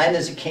 or thine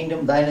is the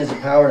kingdom, thine is the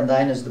power, and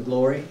thine is the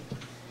glory.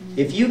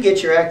 If you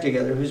get your act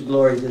together, whose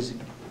glory does it?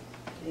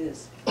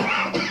 Is.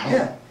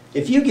 Yeah.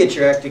 If you get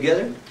your act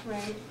together,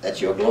 Right. that's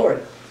your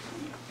glory.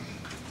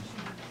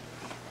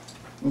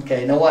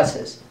 Okay, now watch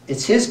this.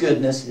 It's His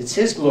goodness, it's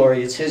His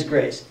glory, it's His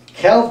grace.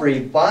 Calvary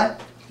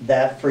bought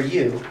that for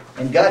you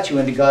and got you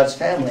into God's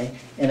family,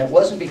 and it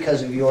wasn't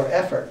because of your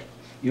effort.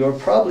 You were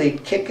probably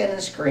kicking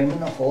and screaming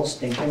the whole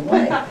stinking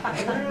way.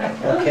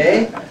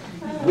 Okay?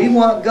 We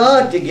want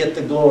God to get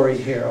the glory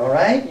here, all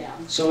right? Yeah.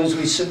 So as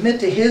we submit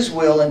to His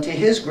will and to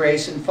His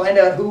grace and find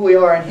out who we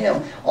are in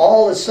Him,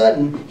 all of a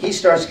sudden, He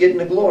starts getting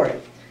the glory.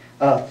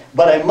 But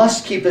I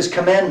must keep His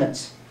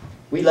commandments.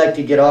 We like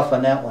to get off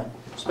on that one,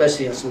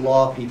 especially as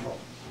law people.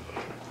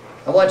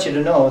 I want you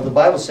to know, the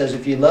Bible says,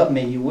 if you love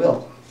me, you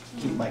will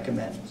keep my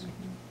commandments.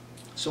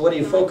 So what are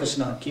you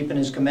focusing on? Keeping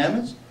His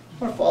commandments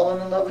or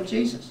falling in love with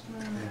Jesus?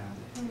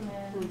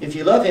 If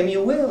you love Him,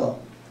 you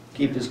will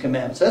keep His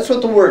commandments. That's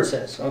what the Word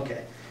says.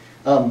 Okay.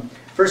 1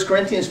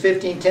 Corinthians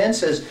 15:10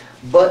 says,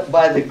 but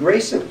by the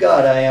grace of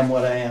God I am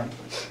what I am.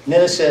 And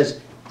then it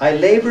says, I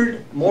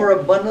labored more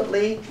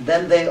abundantly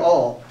than they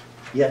all,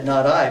 yet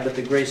not I, but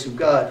the grace of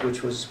God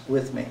which was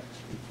with me.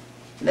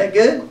 Isn't that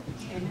good?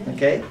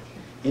 Okay.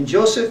 In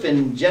Joseph,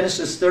 in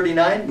Genesis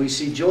 39, we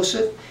see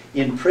Joseph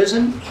in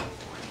prison.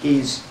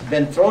 He's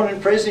been thrown in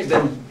prison. He's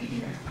been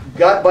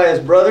got by his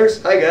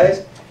brothers. Hi,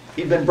 guys.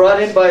 He's been brought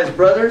in by his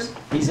brothers.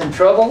 He's in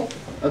trouble.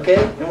 Okay?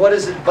 And what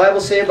does the Bible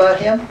say about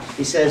him?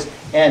 He says,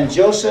 and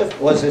Joseph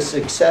was a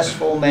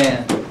successful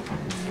man.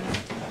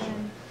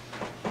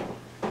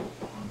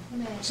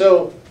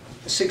 So,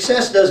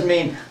 success doesn't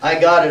mean I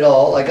got it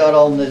all. I got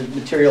all the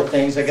material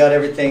things. I got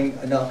everything.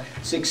 No.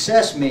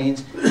 Success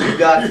means you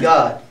got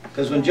God.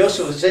 Because when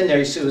Joseph was in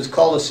there, he was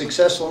called a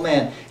successful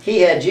man.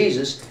 He had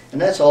Jesus, and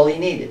that's all he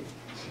needed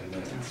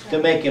to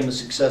make him a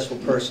successful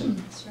person.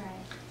 That's right.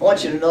 I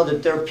want you to know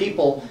that there are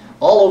people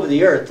all over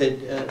the earth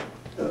that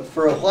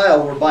for a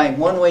while were buying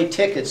one-way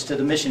tickets to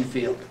the mission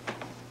field.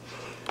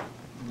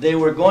 They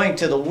were going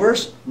to the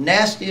worst,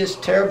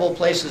 nastiest, terrible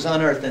places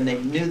on earth, and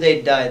they knew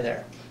they'd die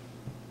there.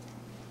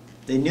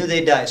 They knew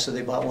they'd die, so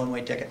they bought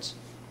one-way tickets.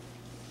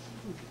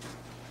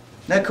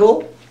 Isn't that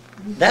cool?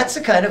 That's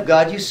the kind of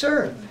God you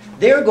serve.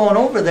 They're going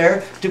over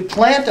there to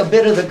plant a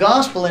bit of the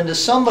gospel into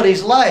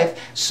somebody's life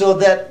so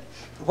that,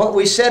 what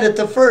we said at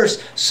the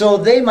first, so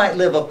they might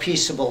live a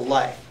peaceable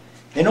life.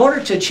 In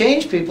order to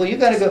change people, you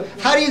got to go,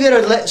 how do you get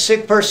a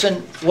sick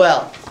person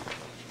well?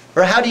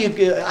 Or how do you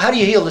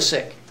heal the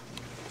sick?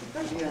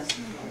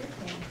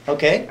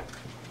 Okay?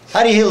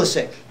 How do you heal the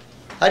sick?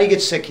 How do you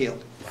get sick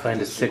healed?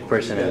 Find a sick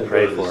person and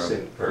pray for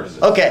him.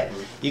 Okay,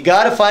 you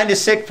got to find a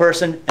sick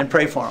person and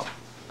pray for them.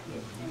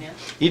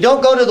 You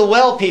don't go to the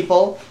well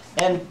people,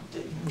 and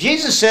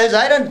Jesus says,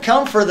 I didn't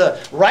come for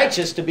the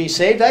righteous to be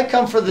saved, I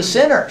come for the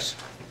sinners.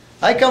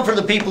 I come for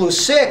the people who are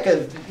sick.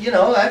 You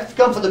know, I've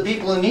come for the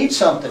people who need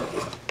something.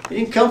 He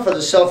didn't come for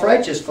the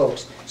self-righteous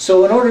folks.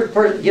 So in order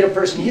to get a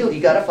person healed,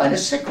 you got to find a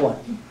sick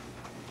one.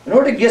 In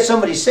order to get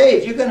somebody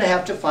saved, you're going to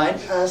have to find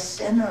a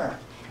sinner.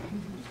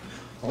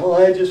 Oh,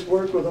 I just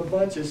work with a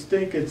bunch of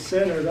stinking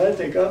sinners. I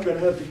think I'm going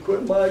to have to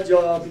quit my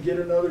job to get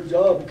another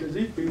job because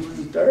these people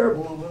are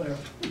terrible over there.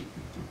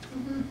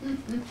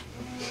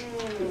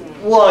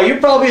 Well, you're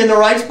probably in the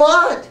right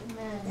spot.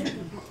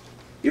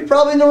 You're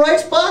probably in the right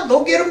spot.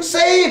 Go get them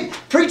saved.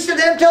 Preach to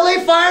them till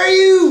they fire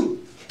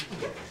you.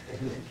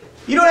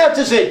 You don't have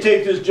to say,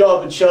 take this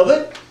job and shove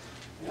it.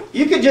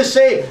 You could just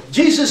say,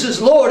 Jesus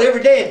is Lord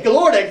every day.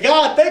 Glory to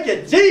God. Thank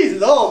you,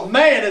 Jesus. Oh,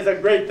 man, it's a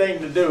great thing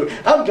to do.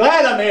 I'm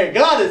glad I'm here.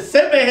 God has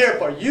sent me here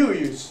for you,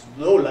 you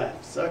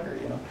slow-life sucker,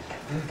 you know.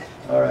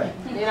 All right.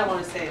 You don't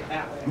want to say it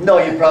that way. No,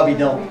 you probably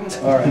don't.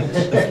 All right.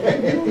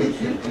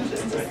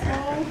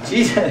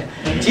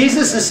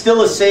 Jesus is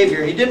still a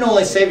Savior. He didn't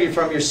only save you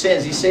from your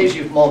sins. He saves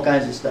you from all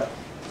kinds of stuff.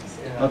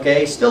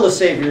 Okay? He's still a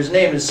Savior. His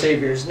name is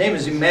Savior. His name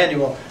is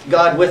Emmanuel.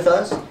 God with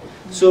us.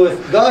 So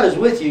if God is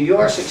with you, you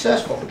are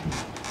successful.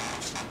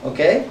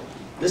 Okay?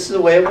 This is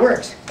the way it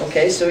works.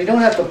 Okay? So you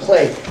don't have to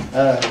play.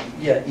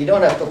 You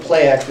don't have to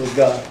play act with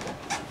God.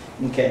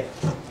 Okay.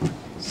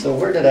 So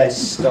where did I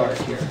start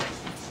here?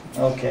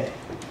 Okay.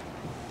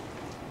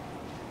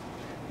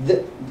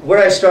 Where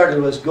I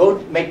started was, go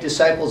make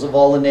disciples of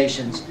all the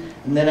nations.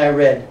 And then I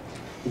read,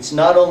 it's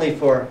not only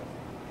for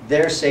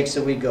their sakes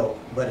that we go,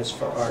 but it's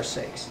for our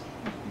sakes.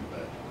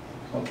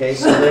 Okay,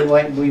 so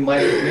that we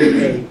might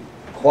live a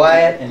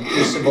quiet and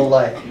peaceable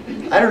life.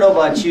 I don't know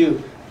about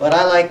you, but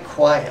I like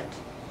quiet.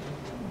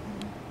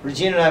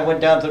 Regina and I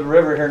went down to the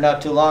river here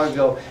not too long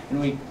ago,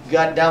 and we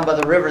got down by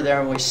the river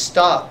there and we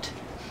stopped.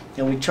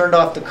 And we turned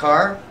off the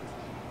car,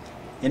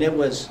 and it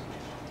was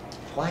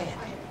quiet.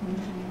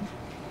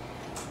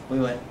 We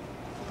went,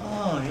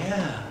 Oh,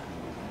 yeah.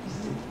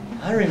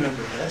 I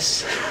remember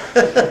this.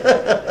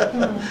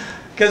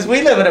 Because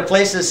we live in a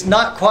place that's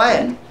not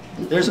quiet.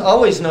 There's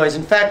always noise.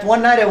 In fact,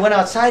 one night I went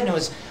outside and it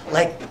was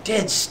like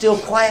dead still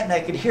quiet, and I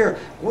could hear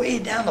way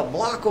down the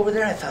block over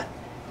there, and I thought,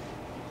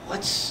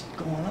 what's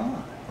going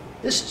on?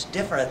 This is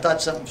different. I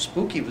thought something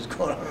spooky was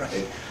going on,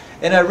 right?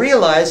 And I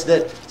realized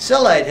that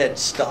Cellite had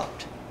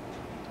stopped.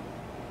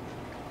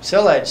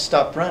 Cellite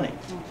stopped running.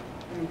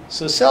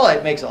 So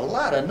Cellite makes a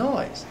lot of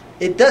noise.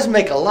 It does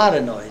make a lot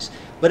of noise,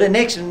 but it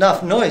makes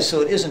enough noise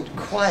so it isn't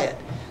quiet.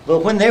 But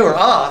when they were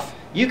off,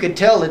 you could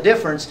tell the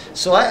difference.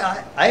 So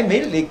I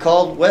immediately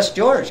called West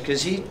George,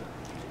 because he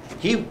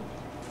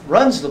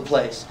runs the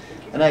place.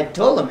 And I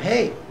told him,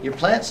 hey, your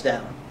plant's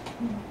down.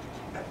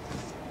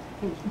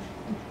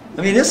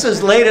 I mean, this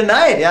was late at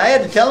night. I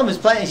had to tell him his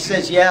plant. He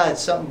says, yeah,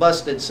 it's something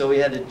busted, so we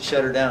had to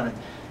shut her down.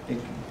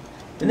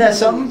 Isn't that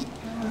something?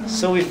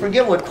 So we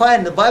forget what quiet,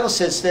 and the Bible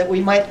says that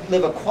we might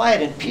live a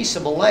quiet and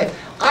peaceable life.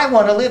 I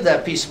want to live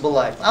that peaceable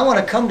life. I want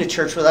to come to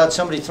church without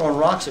somebody throwing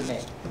rocks at me.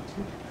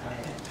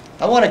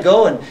 I want to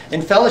go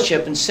and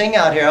fellowship and sing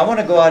out here. I want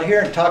to go out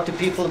here and talk to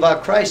people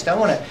about Christ. I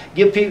want to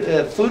give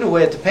people, food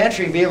away at the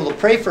pantry and be able to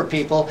pray for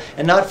people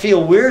and not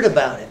feel weird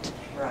about it.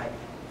 Right.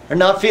 Or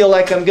not feel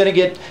like I'm going to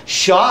get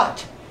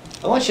shot.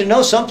 I want you to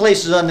know, some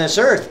places on this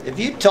earth, if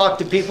you talk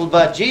to people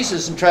about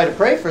Jesus and try to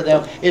pray for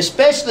them,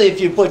 especially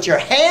if you put your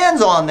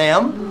hands on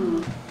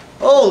them,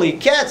 holy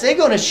cats, they're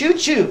going to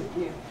shoot you.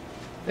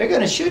 They're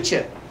going to shoot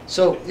you.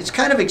 So it's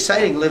kind of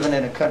exciting living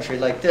in a country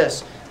like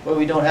this where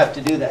we don't have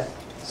to do that.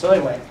 So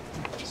anyway,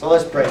 so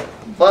let's pray.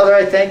 Father,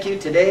 I thank you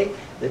today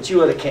that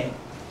you are the King.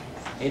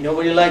 Ain't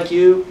nobody like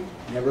you.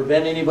 Never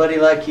been anybody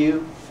like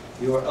you.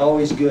 You are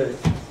always good.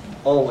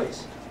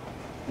 Always.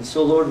 And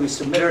so, Lord, we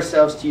submit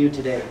ourselves to you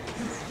today.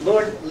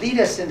 Lord, lead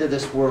us into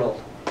this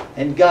world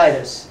and guide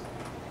us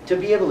to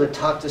be able to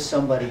talk to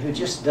somebody who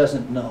just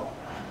doesn't know.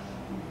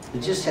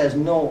 That just has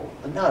not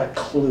a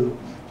clue.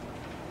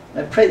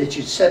 I pray that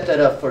you'd set that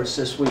up for us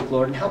this week,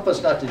 Lord, and help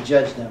us not to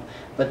judge them,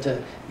 but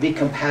to be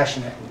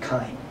compassionate and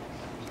kind.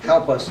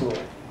 Help us, Lord.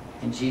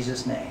 In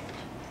Jesus' name,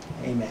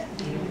 amen.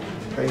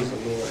 Praise the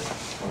Lord.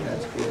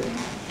 That's good.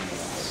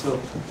 So,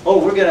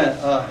 we're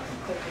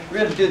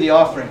gonna do the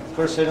offering. Of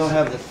course, I don't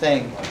have the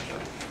thing.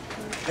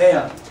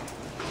 Bam.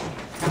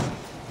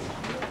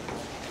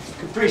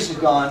 Caprice is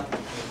gone.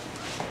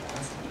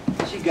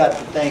 She got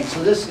the thing.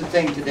 So this is the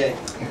thing today.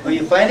 Oh,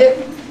 you find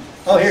it?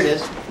 Oh, here it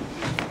is.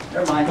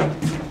 Never mind.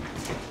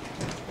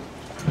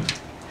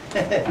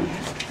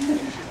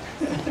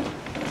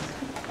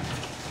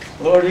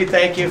 Lord, we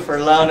thank you for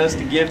allowing us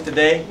to give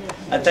today.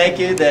 I thank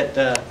you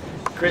that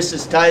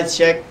Chris's tithe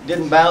check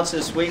didn't bounce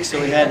this week, so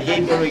we had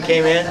heat when we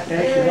came in.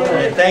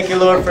 And thank you,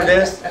 Lord, for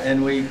this.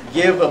 And we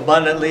give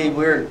abundantly.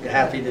 We're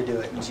happy to do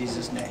it in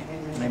Jesus' name.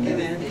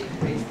 Amen.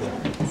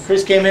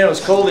 Chris came in. It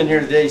was cold in here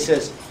today. He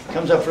says,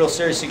 comes up real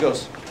serious. He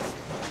goes,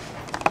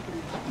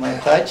 "My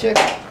tithe check?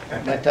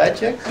 My tithe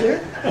check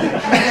clear?"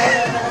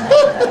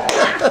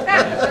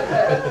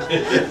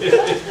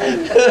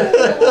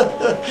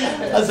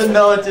 I said,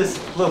 "No, it's just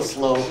a little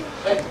slow.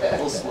 A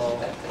little slow."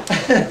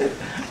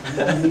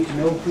 Somebody needs to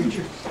know,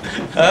 preacher.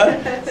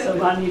 Huh?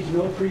 Somebody needs to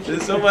know, preacher.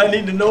 Somebody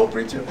need to know,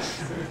 preacher.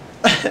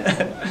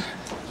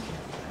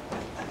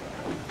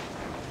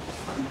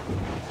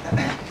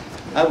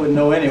 I wouldn't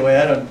know anyway.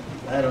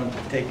 I don't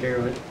take care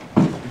of it.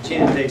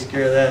 Regina takes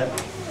care of that.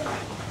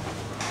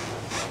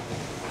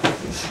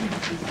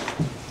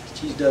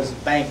 She does the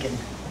banking.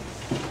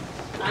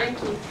 Thank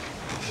you.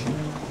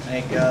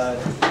 Thank God.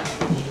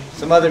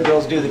 Some other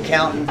girls do the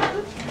counting.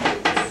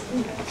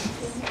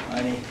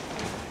 Honey,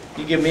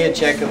 you give me a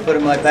check, I'll put it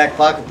in my back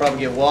pocket, probably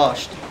get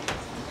washed.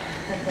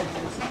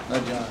 No,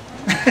 John.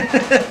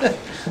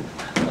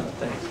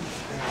 Thanks.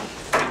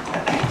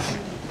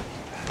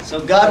 So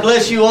God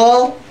bless you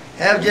all.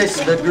 Have just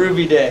a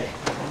groovy day.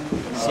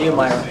 See you,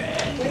 Myra.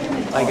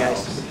 Bye,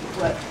 guys.